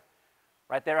culture,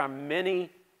 right? There are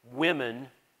many women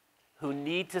who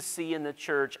need to see in the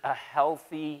church a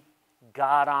healthy,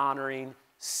 God-honoring,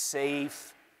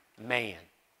 safe man.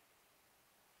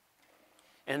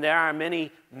 And there are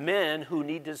many men who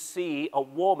need to see a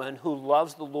woman who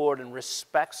loves the Lord and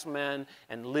respects men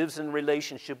and lives in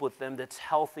relationship with them that's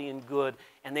healthy and good.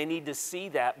 And they need to see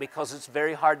that because it's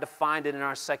very hard to find it in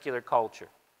our secular culture.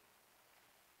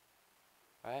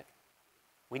 Right?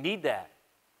 We need that.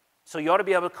 So you ought to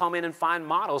be able to come in and find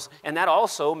models. And that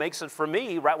also makes it for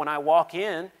me, right when I walk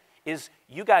in, is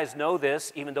you guys know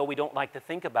this, even though we don't like to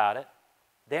think about it,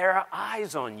 there are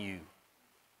eyes on you.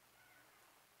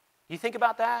 You think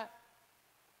about that?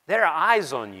 There are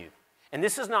eyes on you. And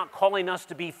this is not calling us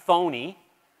to be phony,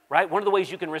 right? One of the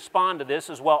ways you can respond to this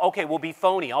is, well, okay, we'll be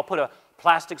phony. I'll put a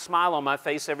plastic smile on my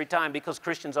face every time because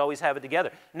Christians always have it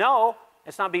together. No,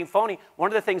 it's not being phony. One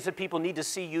of the things that people need to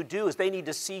see you do is they need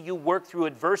to see you work through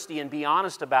adversity and be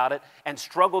honest about it and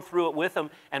struggle through it with them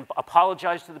and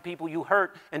apologize to the people you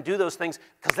hurt and do those things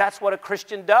because that's what a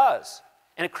Christian does.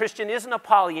 And a Christian isn't a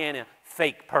Pollyanna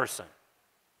fake person.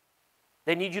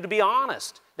 They need you to be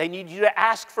honest. They need you to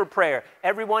ask for prayer.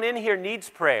 Everyone in here needs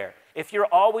prayer. If you're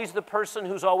always the person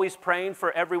who's always praying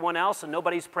for everyone else and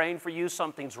nobody's praying for you,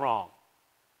 something's wrong.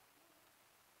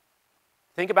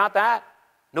 Think about that.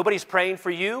 Nobody's praying for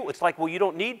you. It's like, well, you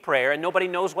don't need prayer and nobody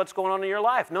knows what's going on in your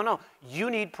life. No, you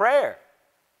need prayer.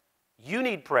 You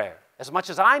need prayer as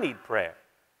much as I need prayer,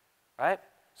 right?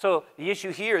 So the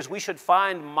issue here is we should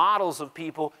find models of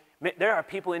people. There are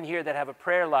people in here that have a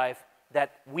prayer life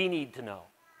that we need to know.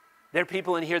 There are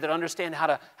people in here that understand how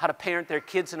to parent their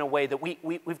kids in a way that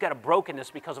we've got a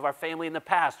brokenness because of our family in the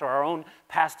past or our own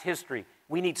past history.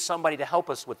 We need somebody to help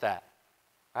us with that,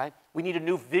 right? We need a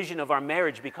new vision of our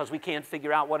marriage because we can't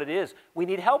figure out what it is. We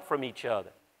need help from each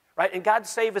other, right? And God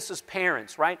save us as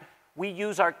parents, right? We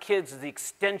use our kids as the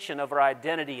extension of our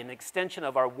identity and the extension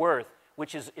of our worth,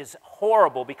 which is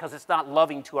horrible because it's not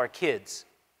loving to our kids.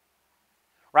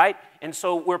 Right? And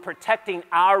so we're protecting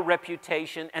our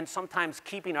reputation and sometimes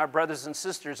keeping our brothers and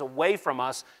sisters away from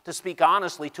us to speak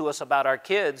honestly to us about our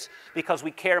kids because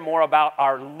we care more about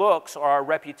our looks or our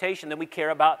reputation than we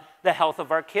care about the health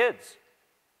of our kids.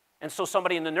 And so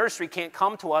somebody in the nursery can't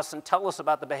come to us and tell us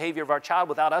about the behavior of our child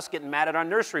without us getting mad at our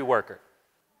nursery worker.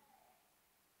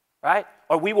 Right?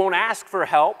 Or we won't ask for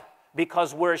help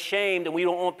because we're ashamed and we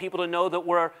don't want people to know that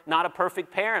we're not a perfect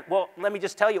parent. Well, let me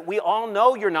just tell you, we all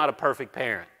know you're not a perfect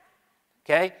parent,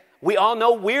 okay? We all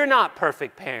know we're not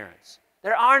perfect parents.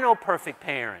 There are no perfect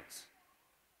parents,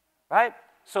 right?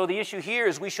 So the issue here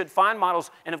is we should find models,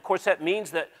 and of course that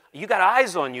means that you got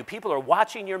eyes on you. People are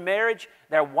watching your marriage.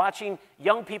 They're watching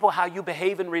young people, how you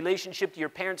behave in relationship to your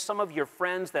parents. Some of your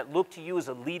friends that look to you as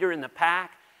a leader in the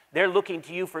pack, they're looking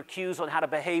to you for cues on how to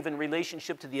behave in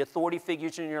relationship to the authority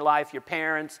figures in your life, your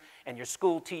parents and your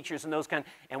school teachers and those kind.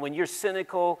 And when you're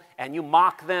cynical and you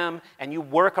mock them and you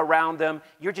work around them,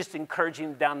 you're just encouraging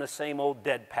them down the same old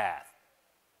dead path.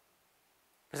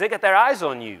 Because they got their eyes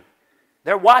on you.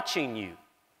 They're watching you,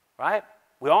 right?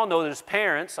 We all know that as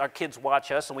parents, our kids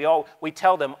watch us, and we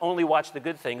tell them only watch the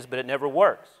good things, but it never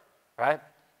works, right?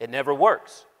 It never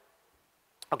works.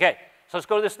 Okay. So let's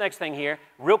go to this next thing here.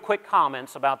 Real quick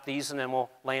comments about these, and then we'll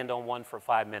land on one for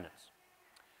 5 minutes.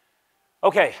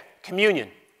 Okay, communion.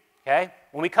 Okay?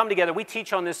 When we come together, we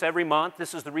teach on this every month.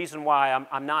 This is the reason why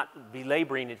I'm not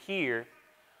belaboring it here.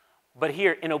 But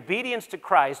here, in obedience to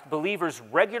Christ, believers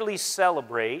regularly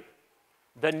celebrate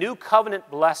the new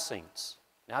covenant blessings.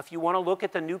 Now, if you want to look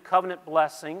at the new covenant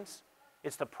blessings,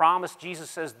 it's the promise. Jesus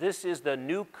says, this is the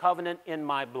new covenant in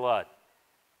my blood.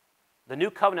 The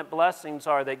new covenant blessings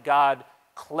are that God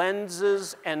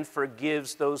cleanses and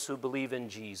forgives those who believe in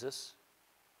Jesus.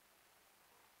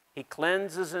 He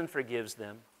cleanses and forgives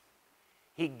them.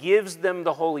 He gives them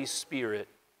the Holy Spirit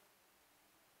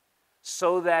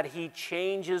so that He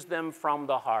changes them from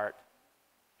the heart.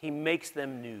 He makes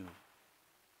them new.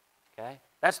 Okay?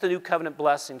 That's the new covenant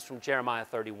blessings from Jeremiah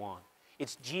 31.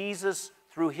 It's Jesus,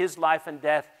 through His life and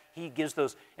death, He gives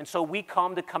those. And so we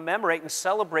come to commemorate and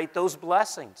celebrate those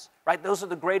blessings. Right? Those are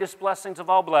the greatest blessings of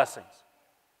all blessings.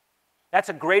 That's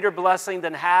a greater blessing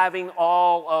than having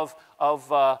all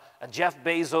of Jeff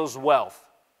Bezos' wealth.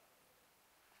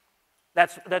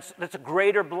 That's a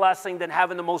greater blessing than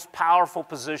having the most powerful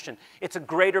position. It's a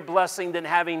greater blessing than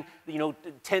having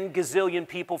 10 gazillion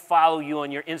people follow you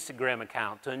on your Instagram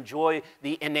account to enjoy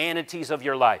the inanities of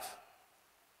your life.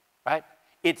 Right?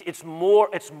 It's more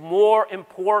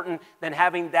important than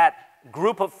having that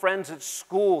group of friends at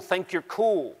school think you're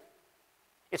cool.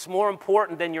 It's more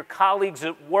important than your colleagues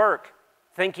at work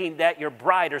thinking that you're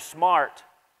bright or smart.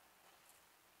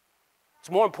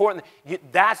 It's more important.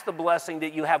 That's the blessing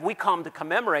that you have. We come to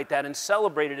commemorate that and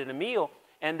celebrate it in a meal.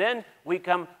 And then we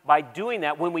come, by doing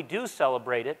that, when we do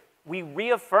celebrate it, we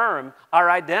reaffirm our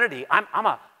identity.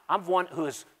 I'm one who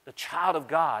is the child of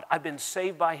God. I've been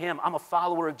saved by Him. I'm a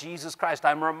follower of Jesus Christ.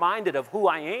 I'm reminded of who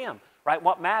I am, right?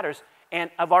 What matters, and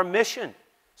of our mission.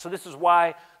 So this is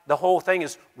why the whole thing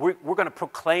is we're going to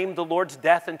proclaim the Lord's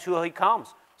death until He comes.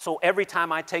 So every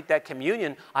time I take that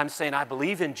communion, I'm saying I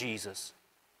believe in Jesus.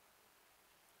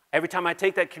 Every time I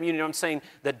take that communion, I'm saying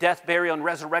the death, burial, and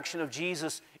resurrection of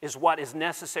Jesus is what is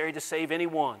necessary to save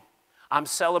anyone. I'm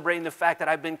celebrating the fact that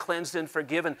I've been cleansed and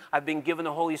forgiven. I've been given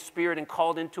the Holy Spirit and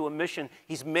called into a mission.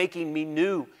 He's making me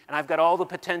new, and I've got all the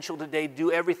potential today to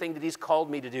do everything that He's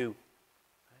called me to do.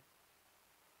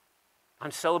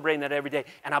 I'm celebrating that every day,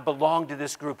 and I belong to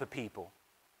this group of people.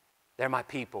 They're my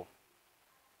people.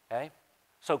 Okay?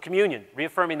 So communion,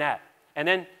 reaffirming that. And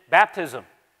then baptism,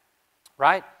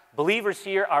 right? Believers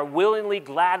here are willingly,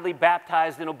 gladly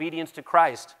baptized in obedience to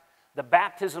Christ. The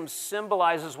baptism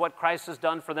symbolizes what Christ has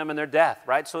done for them in their death,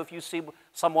 right? So if you see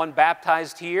someone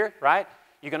baptized here, right,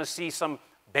 you're going to see some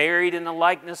buried in the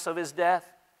likeness of His death,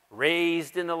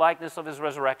 raised in the likeness of His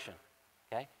resurrection,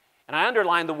 okay? And I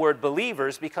underline the word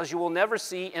believers because you will never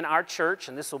see in our church,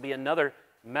 and this will be another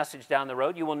message down the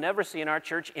road, you will never see in our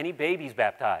church any babies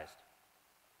baptized.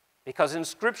 Because in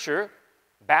Scripture,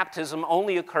 baptism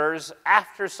only occurs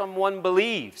after someone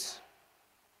believes,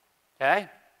 okay?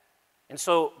 And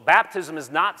so baptism is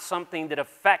not something that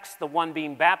affects the one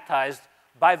being baptized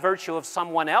by virtue of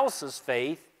someone else's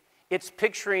faith. It's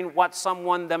picturing what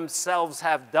someone themselves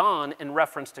have done in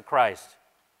reference to Christ.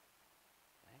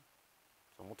 Okay?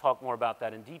 So we'll talk more about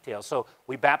that in detail. So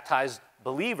we baptize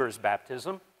believers'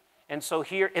 baptism. And so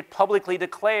here it publicly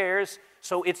declares,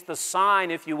 so it's the sign,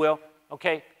 if you will,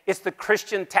 okay? It's the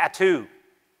Christian tattoo.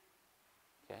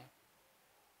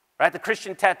 Right? The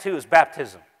Christian tattoo is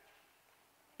baptism.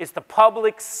 It's the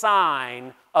public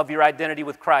sign of your identity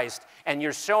with Christ. And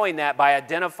you're showing that by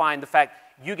identifying the fact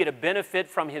you get a benefit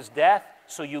from His death,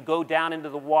 so you go down into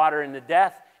the water in the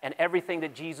death, and everything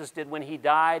that Jesus did when He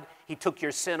died, He took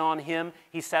your sin on Him.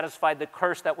 He satisfied the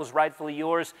curse that was rightfully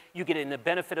yours. You get in the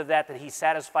benefit of that He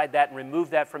satisfied that and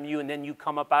removed that from you, and then you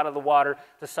come up out of the water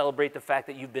to celebrate the fact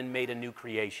that you've been made a new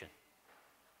creation.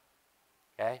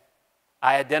 Okay?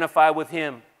 I identify with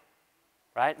Him.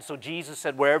 Right? And so Jesus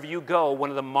said, wherever you go, one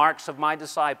of the marks of my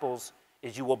disciples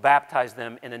is you will baptize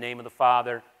them in the name of the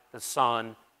Father, the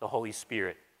Son, the Holy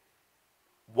Spirit.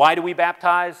 Why do we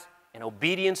baptize? In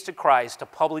obedience to Christ, to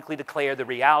publicly declare the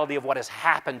reality of what has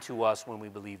happened to us when we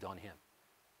believed on Him.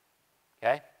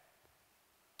 Okay?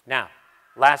 Now,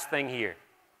 last thing here.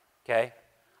 Okay?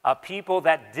 A people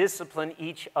that discipline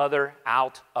each other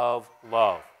out of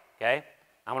love. Okay?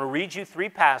 I'm going to read you 3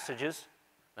 passages.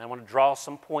 And I want to draw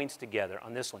some points together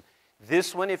on this one.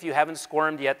 This one, if you haven't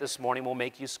squirmed yet this morning, will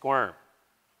make you squirm.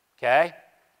 Okay?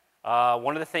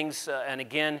 One of the things, and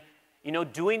again,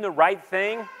 doing the right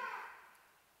thing,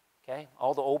 okay,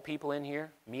 all the old people in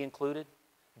here, me included,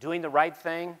 doing the right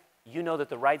thing, you know that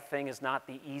the right thing is not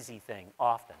the easy thing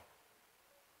often.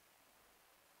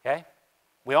 Okay?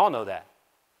 We all know that.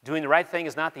 Doing the right thing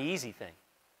is not the easy thing.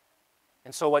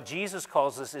 And so what Jesus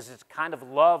calls us is this kind of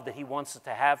love that he wants us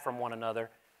to have from one another,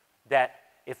 that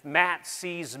if Matt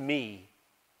sees me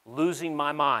losing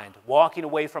my mind, walking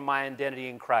away from my identity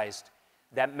in Christ,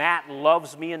 that Matt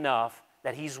loves me enough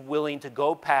that he's willing to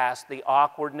go past the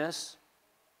awkwardness,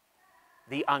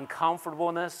 the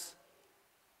uncomfortableness,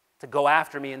 to go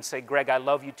after me and say, Greg, I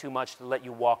love you too much to let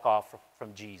you walk off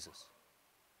from Jesus.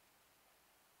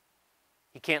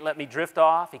 He can't let me drift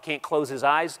off. He can't close his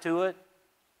eyes to it.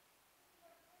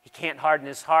 He can't harden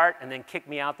his heart and then kick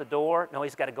me out the door. No,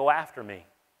 he's got to go after me.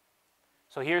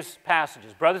 So here's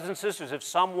passages. Brothers and sisters, if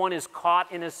someone is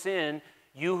caught in a sin,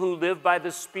 you who live by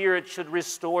the Spirit should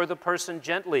restore the person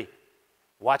gently,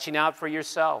 watching out for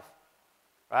yourself.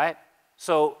 Right?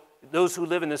 So those who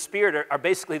live in the Spirit are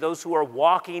basically those who are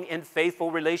walking in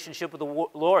faithful relationship with the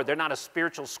Lord. They're not a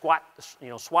spiritual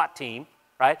SWAT team,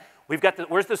 right? We've got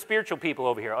where's the spiritual people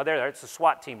over here? Oh, there, it's the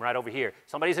SWAT team right over here.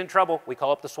 Somebody's in trouble, we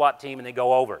call up the SWAT team and they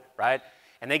go over, right?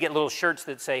 And they get little shirts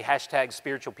that say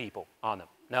 #spiritual people on them.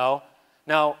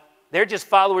 No, they're just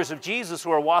followers of Jesus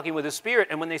who are walking with the Spirit,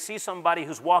 and when they see somebody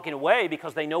who's walking away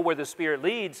because they know where the Spirit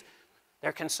leads,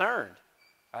 they're concerned,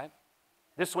 right?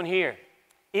 This one here.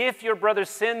 If your brother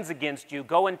sins against you,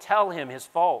 go and tell him his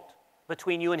fault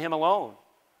between you and him alone,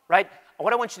 right?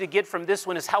 What I want you to get from this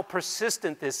one is how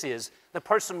persistent this is. The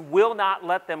person will not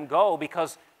let them go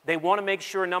because they want to make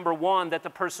sure, number one, that the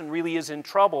person really is in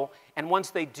trouble. And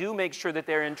once they do make sure that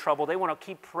they're in trouble, they want to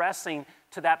keep pressing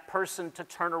to that person to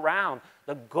turn around.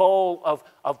 The goal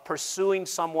of pursuing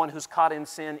someone who's caught in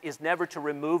sin is never to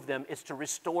remove them. It's to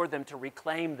restore them, to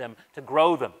reclaim them, to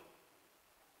grow them.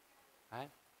 Right?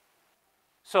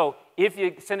 So if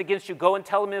you sin against you, go and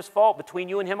tell him his fault between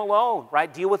you and him alone.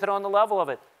 Right? Deal with it on the level of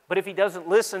it. But if he doesn't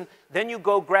listen, then you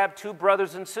go grab two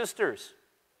brothers and sisters.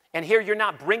 And here you're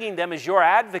not bringing them as your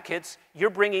advocates. You're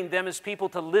bringing them as people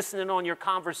to listen in on your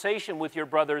conversation with your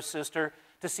brother or sister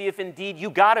to see if indeed you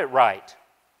got it right.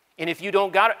 And if you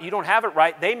don't have it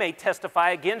right, they may testify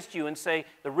against you and say,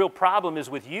 the real problem is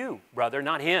with you, brother,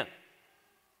 not him.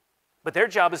 But their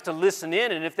job is to listen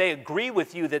in, and if they agree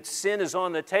with you that sin is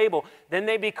on the table, then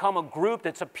they become a group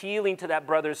that's appealing to that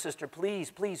brother or sister,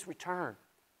 please, please return.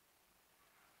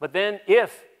 But then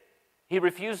if he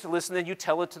refuses to listen, then you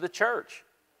tell it to the church.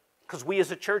 Because we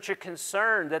as a church are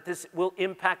concerned that this will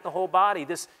impact the whole body.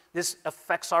 This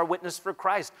affects our witness for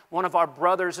Christ. One of our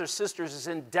brothers or sisters is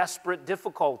in desperate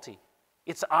difficulty.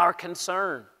 It's our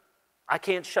concern. I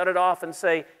can't shut it off and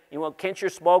say, can't your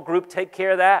small group take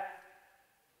care of that?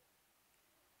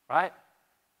 Right?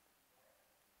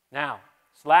 Now,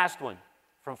 this last one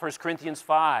from 1 Corinthians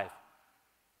 5.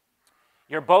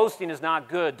 Your boasting is not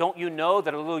good. Don't you know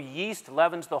that a little yeast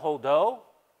leavens the whole dough?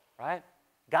 Right?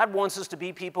 God wants us to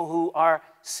be people who are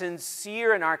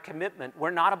sincere in our commitment.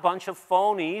 We're not a bunch of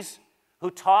phonies who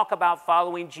talk about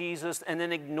following Jesus and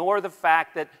then ignore the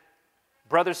fact that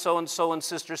brother so-and-so and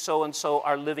sister so-and-so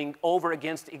are living over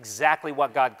against exactly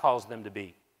what God calls them to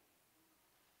be.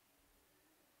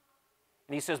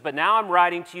 And he says, but now I'm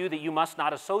writing to you that you must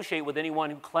not associate with anyone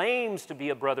who claims to be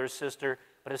a brother or sister,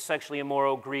 but is sexually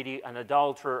immoral, greedy, an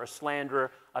adulterer, a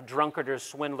slanderer, a drunkard, or a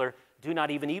swindler. Do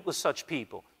not even eat with such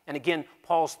people. And again,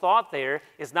 Paul's thought there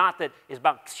is not that it's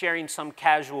about sharing some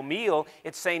casual meal.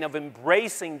 It's saying of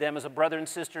embracing them as a brother and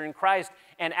sister in Christ,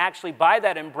 and actually by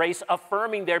that embrace,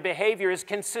 affirming their behavior is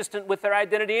consistent with their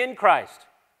identity in Christ.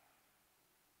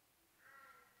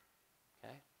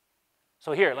 Okay?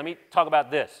 So here, let me talk about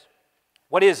this.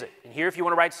 What is it? And here, if you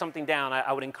want to write something down,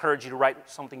 I would encourage you to write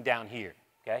something down here.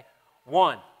 Okay?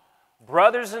 1,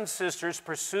 brothers and sisters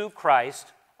pursue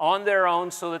Christ on their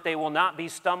own so that they will not be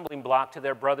stumbling block to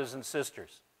their brothers and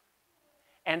sisters,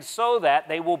 and so that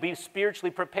they will be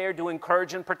spiritually prepared to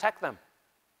encourage and protect them.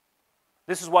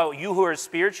 This is why you who are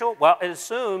spiritual, well, it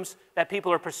assumes that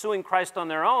people are pursuing Christ on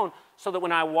their own so that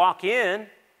when I walk in,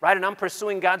 right, and I'm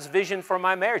pursuing God's vision for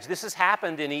my marriage. This has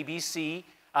happened in EBC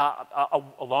a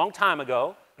long time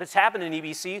ago, but it's happened in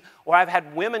EBC where I've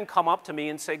had women come up to me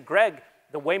and say, Greg,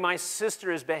 the way my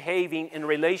sister is behaving in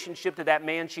relationship to that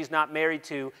man she's not married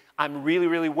to, I'm really,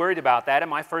 really worried about that. And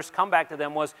my first comeback to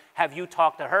them was, have you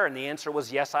talked to her? And the answer was,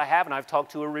 yes, I have, and I've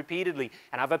talked to her repeatedly,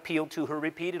 and I've appealed to her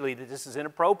repeatedly that this is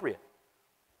inappropriate.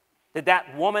 Did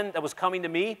that woman that was coming to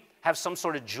me have some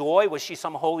sort of joy? Was she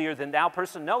some holier-than-thou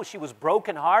person? No, she was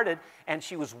brokenhearted, and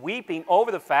she was weeping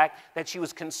over the fact that she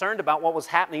was concerned about what was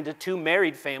happening to 2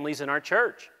 married families in our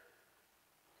church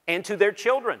and to their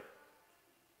children.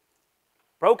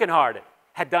 Brokenhearted,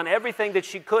 had done everything that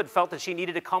she could, felt that she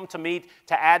needed to come to me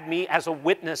to add me as a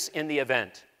witness in the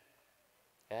event.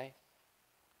 Okay?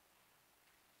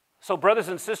 So brothers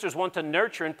and sisters want to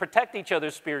nurture and protect each other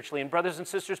spiritually, and brothers and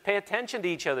sisters pay attention to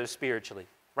each other spiritually,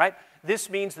 right? This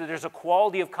means that there's a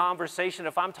quality of conversation.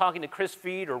 If I'm talking to Chris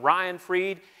Freed or Ryan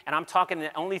Freed, and I'm talking,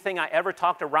 the only thing I ever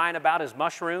talk to Ryan about is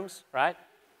mushrooms, right?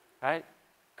 Right?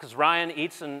 Because Ryan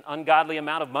eats an ungodly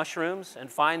amount of mushrooms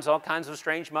and finds all kinds of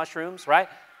strange mushrooms, right?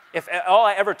 If all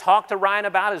I ever talk to Ryan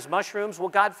about is mushrooms, well,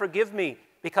 God forgive me,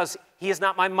 because he is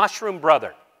not my mushroom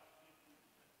brother,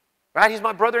 right? He's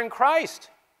my brother in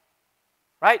Christ.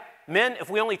 Right? Men, if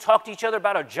we only talk to each other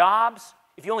about our jobs,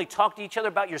 if you only talk to each other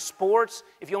about your sports,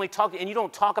 if you only talk, and you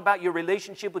don't talk about your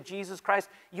relationship with Jesus Christ,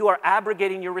 you are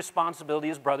abrogating your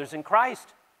responsibility as brothers in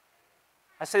Christ.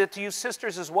 I say that to you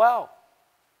sisters as well.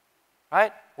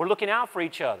 Right? We're looking out for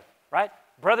each other. Right?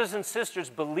 Brothers and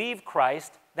sisters, believe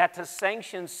Christ that to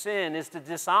sanction sin is to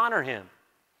dishonor him.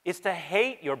 It's to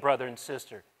hate your brother and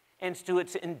sister. And it's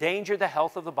to endanger the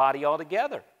health of the body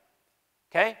altogether.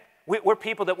 Okay? We're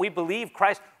people that we believe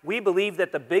Christ. We believe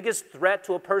that the biggest threat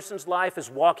to a person's life is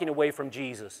walking away from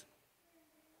Jesus.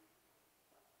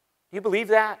 You believe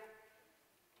that?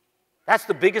 That's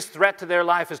the biggest threat to their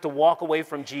life, is to walk away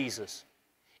from Jesus.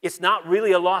 It's not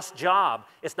really a lost job.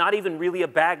 It's not even really a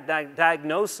bad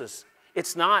diagnosis.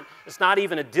 It's not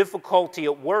even a difficulty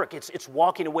at work. It's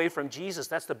walking away from Jesus.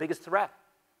 That's the biggest threat.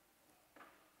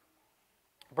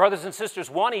 Brothers and sisters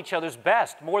want each other's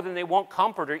best more than they want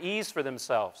comfort or ease for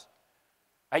themselves.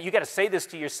 You got to say this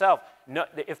to yourself. No,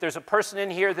 if there's a person in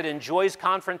here that enjoys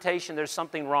confrontation, there's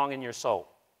something wrong in your soul.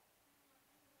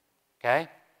 Okay?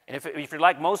 And if you're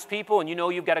like most people and you know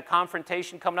you've got a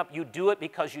confrontation coming up, you do it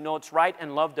because you know it's right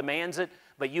and love demands it,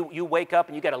 but you wake up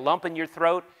and you got a lump in your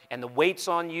throat and the weight's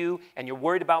on you and you're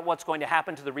worried about what's going to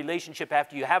happen to the relationship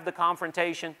after you have the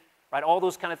confrontation, right? All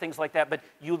those kind of things like that, but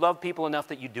you love people enough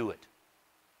that you do it.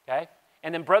 Okay?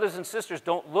 And then brothers and sisters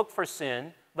don't look for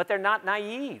sin, but they're not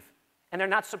naive. And they're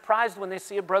not surprised when they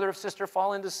see a brother or sister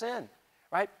fall into sin,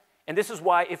 right? And this is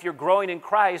why if you're growing in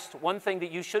Christ, one thing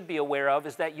that you should be aware of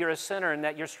is that you're a sinner and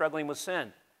that you're struggling with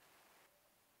sin.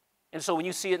 And so when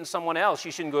you see it in someone else,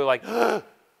 you shouldn't go like,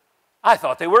 I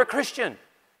thought they were a Christian,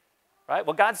 right?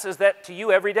 Well, God says that to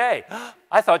you every day.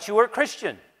 I thought you were a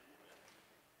Christian,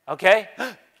 okay?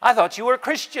 I thought you were a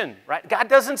Christian, right? God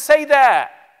doesn't say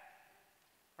that,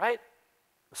 right?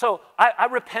 So I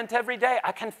repent every day.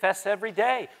 I confess every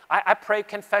day. I pray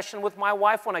confession with my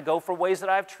wife when I go for ways that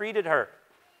I've treated her.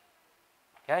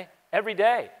 Okay? Every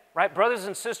day. Right? Brothers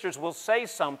and sisters will say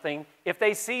something if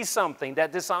they see something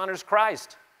that dishonors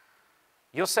Christ.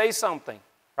 You'll say something.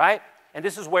 Right? And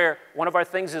this is where one of our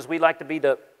things is we like to be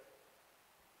the,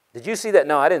 did you see that?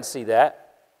 No, I didn't see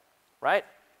that. Right?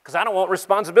 Because I don't want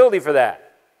responsibility for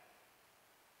that.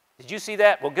 Did you see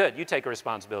that? Well, good. You take a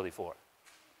responsibility for it.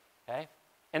 Okay?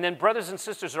 And then brothers and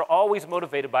sisters are always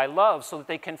motivated by love so that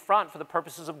they confront for the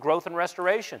purposes of growth and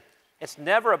restoration. It's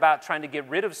never about trying to get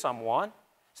rid of someone.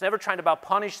 It's never trying to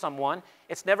punish someone.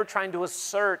 It's never trying to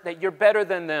assert that you're better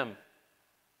than them.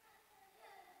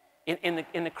 In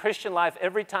the Christian life,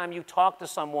 every time you talk to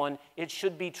someone, it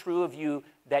should be true of you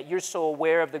that you're so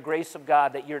aware of the grace of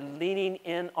God that you're leaning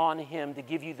in on Him to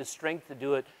give you the strength to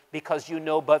do it because you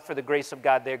know, but for the grace of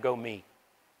God, there go me.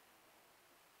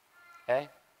 Okay?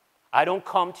 I don't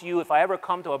come to you, if I ever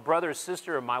come to a brother or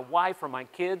sister or my wife or my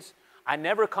kids, I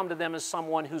never come to them as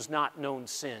someone who's not known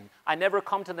sin. I never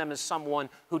come to them as someone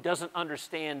who doesn't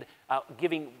understand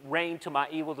giving rein to my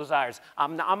evil desires.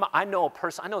 I know a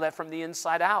person, I know that from the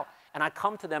inside out. And I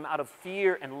come to them out of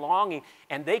fear and longing,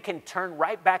 and they can turn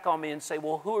right back on me and say,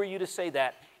 well, who are you to say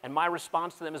that? And my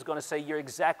response to them is going to say, you're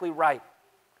exactly right.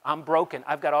 I'm broken.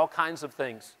 I've got all kinds of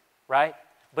things, right?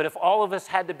 But if all of us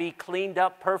had to be cleaned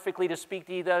up perfectly to speak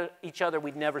to each other,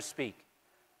 we'd never speak.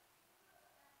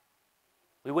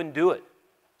 We wouldn't do it.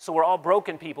 So we're all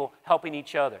broken people helping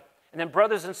each other. And then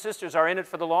brothers and sisters are in it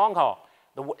for the long haul.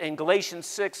 In Galatians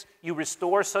 6, you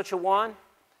restore such a one.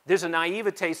 There's a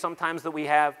naivete sometimes that we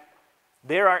have.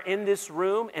 There are in this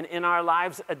room and in our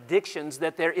lives addictions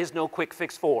that there is no quick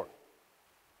fix for.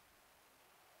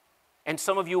 And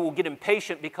some of you will get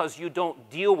impatient because you don't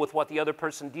deal with what the other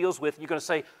person deals with. You're going to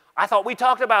say, I thought we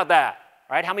talked about that.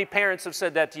 Right? How many parents have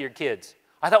said that to your kids?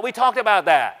 I thought we talked about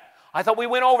that. I thought we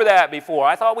went over that before.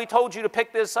 I thought we told you to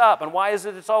pick this up. And why is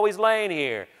it it's always laying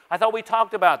here? I thought we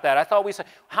talked about that. I thought we said,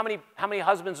 how many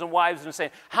husbands and wives have been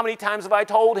saying, how many times have I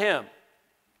told him?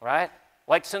 Right?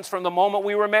 Like since from the moment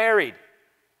we were married.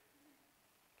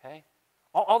 Okay?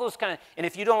 All those kind of, and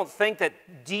if you don't think that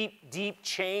deep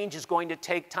change is going to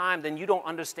take time, then you don't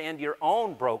understand your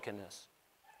own brokenness.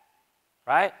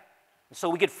 Right? And so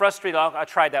we get frustrated. I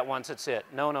tried that once, that's it.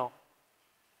 No.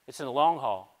 It's in the long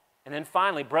haul. And then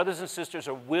finally, brothers and sisters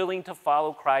are willing to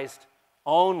follow Christ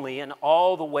only and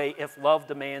all the way if love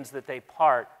demands that they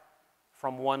part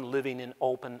from one living in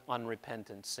open,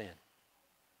 unrepentant sin.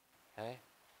 Okay?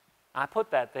 I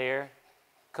put that there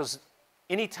because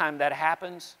anytime that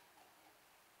happens,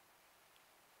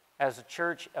 as a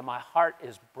church, my heart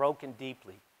is broken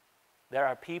deeply. There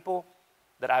are people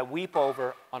that I weep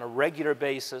over on a regular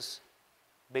basis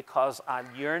because I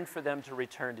yearn for them to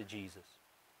return to Jesus.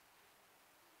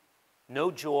 No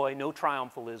joy, no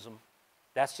triumphalism.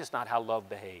 That's just not how love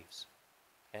behaves.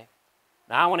 Okay?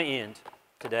 Now I want to end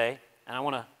today, and I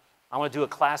want to do a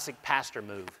classic pastor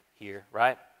move here,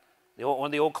 right? One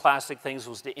of the old classic things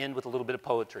was to end with a little bit of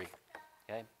poetry.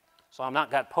 Okay? So I've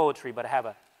not got poetry, but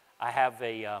I have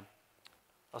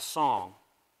a song,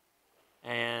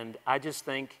 and I just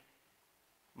think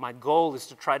my goal is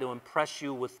to try to impress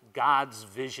you with God's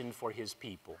vision for His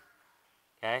people.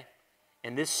 Okay?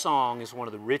 And this song is one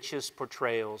of the richest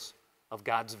portrayals of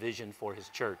God's vision for His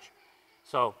church.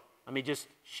 So let me just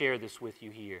share this with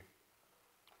you here.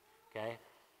 Okay?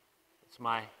 It's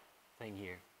my thing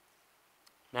here.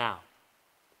 Now,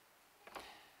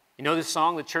 you know this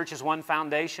song, The Church is One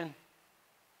Foundation?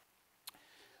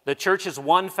 The church's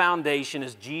one foundation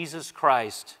is Jesus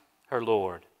Christ, her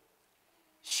Lord.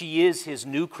 She is His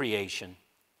new creation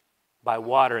by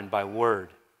water and by word.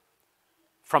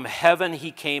 From heaven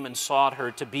He came and sought her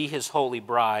to be His holy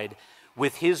bride.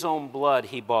 With His own blood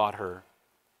He bought her,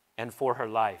 and for her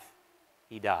life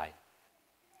He died.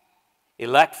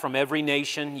 Elect from every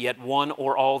nation, yet one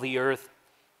o'er all the earth,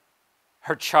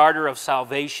 her charter of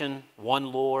salvation,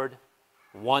 one Lord,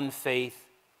 one faith,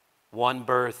 one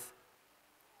birth,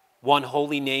 one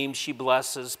holy name she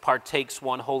blesses, partakes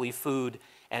one holy food,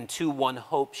 and to one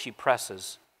hope she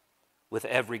presses, with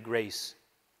every grace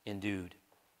endued.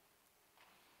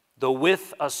 Though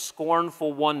with a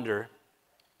scornful wonder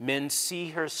men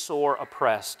see her sore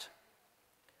oppressed,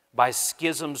 by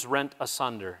schisms rent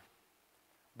asunder,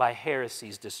 by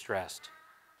heresies distressed,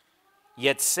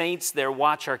 yet saints their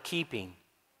watch are keeping,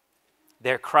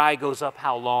 their cry goes up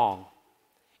how long,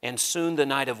 and soon the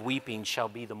night of weeping shall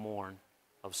be the morn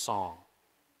of song.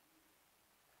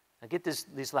 Now get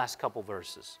these last couple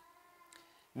verses.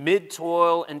 Mid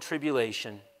toil and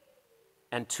tribulation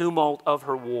and tumult of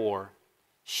her war,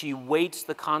 she waits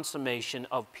the consummation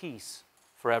of peace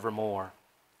forevermore.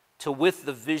 Till with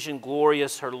the vision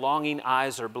glorious her longing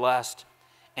eyes are blessed,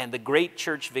 and the great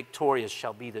church victorious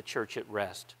shall be the church at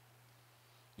rest.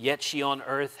 Yet she on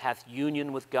earth hath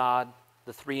union with God,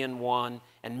 the three in one,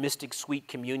 and mystic sweet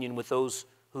communion with those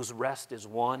whose rest is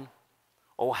won.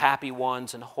 O happy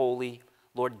ones and holy,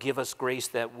 Lord, give us grace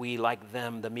that we, like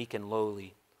them, the meek and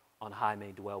lowly, on high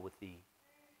may dwell with Thee.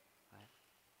 Right?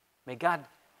 May God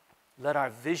let our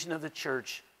vision of the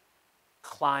church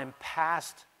climb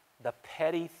past the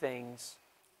petty things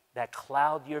that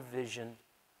cloud your vision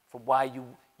for why you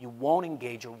won't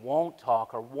engage or won't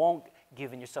talk or won't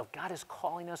give in yourself. God is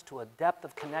calling us to a depth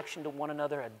of connection to one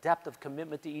another, a depth of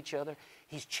commitment to each other.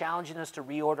 He's challenging us to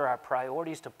reorder our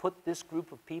priorities, to put this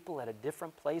group of people at a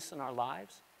different place in our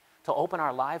lives, to open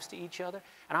our lives to each other.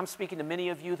 And I'm speaking to many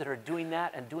of you that are doing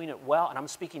that and doing it well, and I'm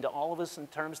speaking to all of us in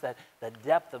terms that the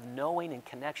depth of knowing and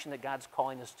connection that God's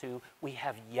calling us to, we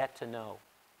have yet to know.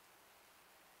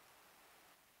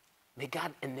 May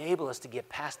God enable us to get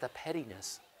past the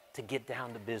pettiness, to get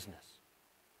down to business.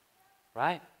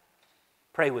 Right?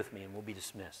 Pray with me and we'll be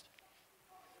dismissed.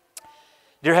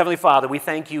 Dear Heavenly Father, we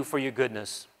thank You for Your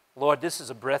goodness. Lord, this is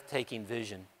a breathtaking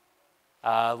vision.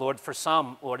 Lord, for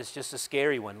some, Lord, it's just a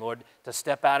scary one. Lord, to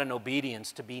step out in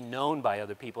obedience, to be known by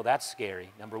other people, that's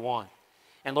scary, number one.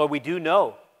 And Lord, we do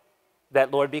know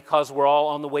that, Lord, because we're all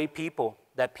on the way people,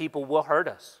 that people will hurt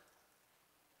us.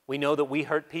 We know that we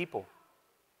hurt people.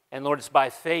 And Lord, it's by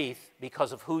faith,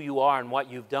 because of who You are and what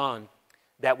You've done,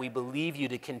 that we believe You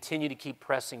to continue to keep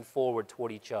pressing forward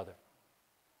toward each other.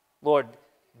 Lord,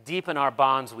 deepen our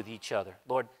bonds with each other.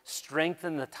 Lord,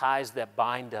 strengthen the ties that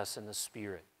bind us in the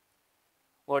Spirit.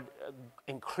 Lord,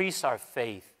 increase our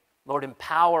faith. Lord,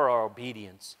 empower our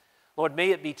obedience. Lord,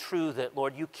 may it be true that,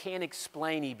 Lord, You can't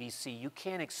explain EBC, You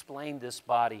can't explain this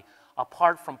body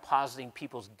apart from positing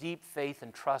people's deep faith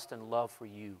and trust and love for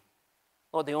You.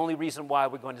 Lord, the only reason why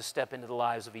we're going to step into the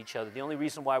lives of each other, the only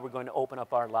reason why we're going to open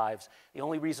up our lives, the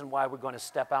only reason why we're going to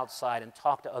step outside and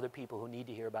talk to other people who need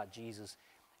to hear about Jesus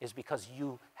is because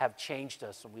You have changed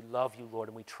us, and we love You, Lord,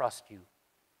 and we trust You.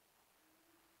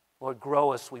 Lord,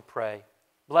 grow us, we pray.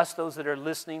 Bless those that are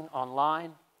listening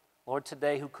online, Lord,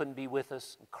 today who couldn't be with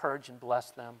us. Encourage and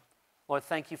bless them. Lord,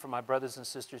 thank You for my brothers and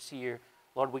sisters here.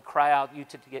 Lord, we cry out You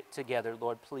to get together.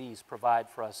 Lord, please provide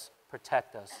for us,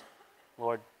 protect us.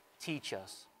 Lord, teach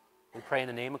us. We pray in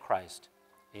the name of Christ.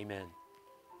 Amen.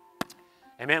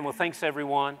 Amen. Well, thanks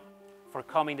everyone for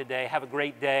coming today. Have a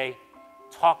great day.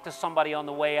 Talk to somebody on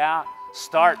the way out.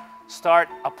 Start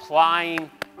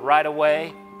applying right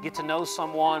away. Get to know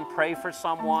someone. Pray for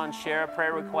someone. Share a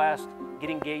prayer request. Get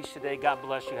engaged today. God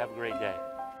bless you. Have a great day.